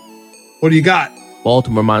league. What do you got?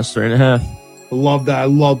 Baltimore minus 3.5. I love that. I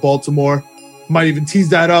love Baltimore. Might even tease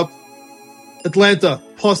that up. Atlanta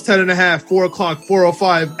plus 10.5. 4:00,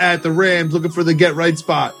 4:05 at the Rams. Looking for the get right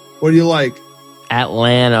spot. What do you like?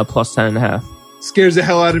 Atlanta plus 10.5. Scares the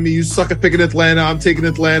hell out of me. You suck at picking Atlanta. I'm taking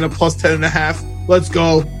Atlanta plus 10.5. Let's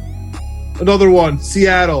go. Another one,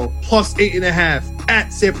 Seattle, plus 8.5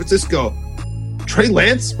 at San Francisco. Trey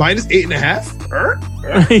Lance, minus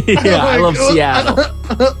 8.5? Yeah, I love Seattle.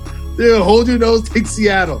 Dude, hold your nose, take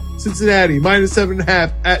Seattle. Cincinnati, minus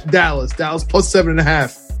 7.5 at Dallas. Dallas plus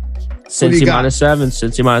 7.5. Cincy minus 7.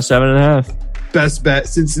 Cincy minus 7.5. Best bet,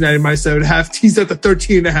 Cincinnati minus 7.5. Teased at the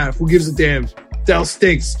 13.5. Who gives a damn? Dallas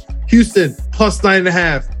stinks. Houston, plus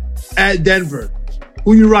 9.5 at Denver.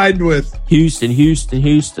 Who you riding with? Houston.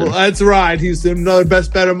 Well, let's ride, Houston. Another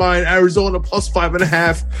best bet of mine. Arizona, plus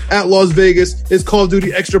 5.5 at Las Vegas. Is Call of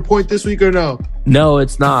Duty extra point this week or no? No,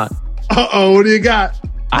 it's not. Uh-oh, what do you got?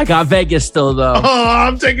 I got Vegas still, though. Oh,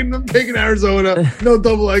 I'm taking Arizona. No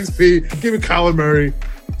double XP. Give it Kyler Murray.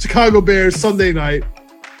 Chicago Bears, Sunday night.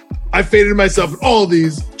 I faded myself in all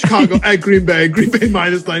these. Chicago at Green Bay. Green Bay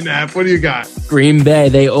minus 9.5. What do you got? Green Bay,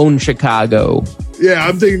 they own Chicago. Yeah,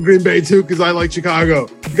 I'm taking Green Bay too because I like Chicago.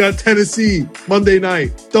 You got Tennessee, Monday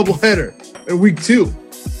night, doubleheader in week 2.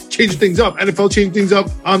 Changing things up. NFL changing things up.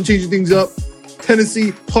 I'm changing things up.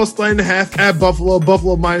 Tennessee plus 9.5 at Buffalo.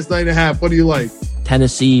 Buffalo minus 9.5. What do you like?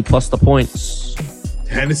 Tennessee plus the points.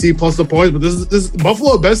 Tennessee plus the points, but this is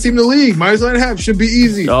Buffalo, best team in the league. Minus 9.5 should be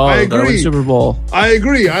easy. Oh, I agree. Super Bowl. I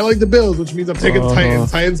agree. I like the Bills, which means I'm taking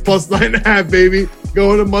Titans. Titans plus 9.5, baby.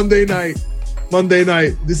 Going to Monday night.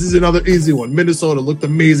 This is another easy one. Minnesota looked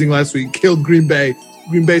amazing last week. Killed Green Bay.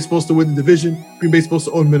 Green Bay's supposed to win the division. Green Bay's supposed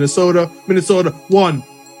to own Minnesota. Minnesota won.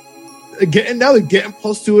 Now they're getting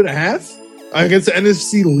plus 2.5 against the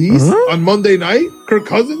NFC least on Monday night. Kirk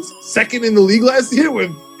Cousins, second in the league last year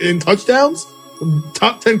in touchdowns.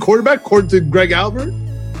 Top 10 quarterback, according to Greg Albert.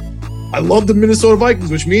 I love the Minnesota Vikings,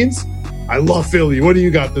 which means I love Philly. What do you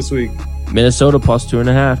got this week? Minnesota plus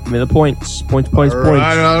 2.5. Give me the points. Points. All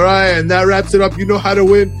right. And that wraps it up. You know how to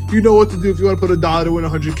win. You know what to do if you want to put $1 to win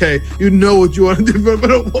 100K. You know what you want to do if you want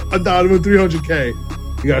to put $1 to win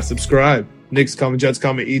 300K. You got to subscribe. Knicks, Jets,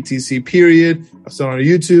 etc. Period. I've on our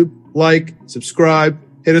YouTube. Like, subscribe.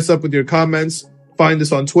 Hit us up with your comments. Find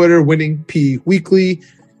us on Twitter, Winning P Weekly.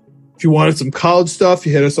 If you wanted some college stuff,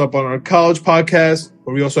 you hit us up on our college podcast,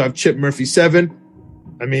 where we also have Chip Murphy 7.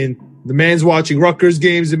 I mean, the man's watching Rutgers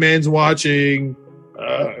games. The man's watching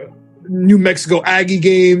New Mexico Aggie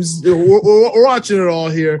games. We're watching it all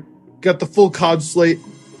here. Got the full college slate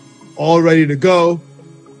all ready to go.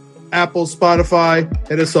 Apple, Spotify,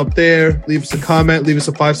 hit us up there. Leave us a comment. Leave us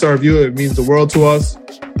a 5-star review. It means the world to us.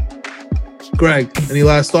 Greg, any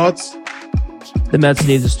last thoughts? The Mets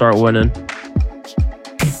need to start winning.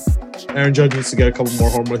 Aaron Judge needs to get a couple more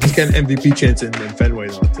home runs. He's getting an MVP chance in Fenway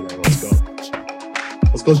though today. Let's go.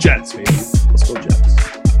 Let's go Jets, baby. Let's go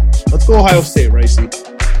Jets. Let's go Ohio State, Ricey.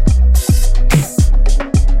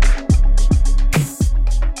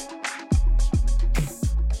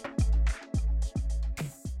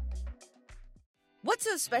 What's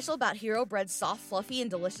so special about Hero Bread's soft, fluffy, and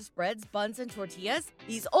delicious breads, buns, and tortillas?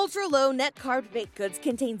 These ultra-low net-carb baked goods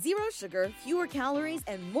contain 0 sugar, fewer calories,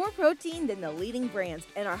 and more protein than the leading brands,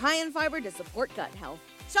 and are high in fiber to support gut health.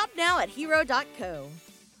 Shop now at Hero.co.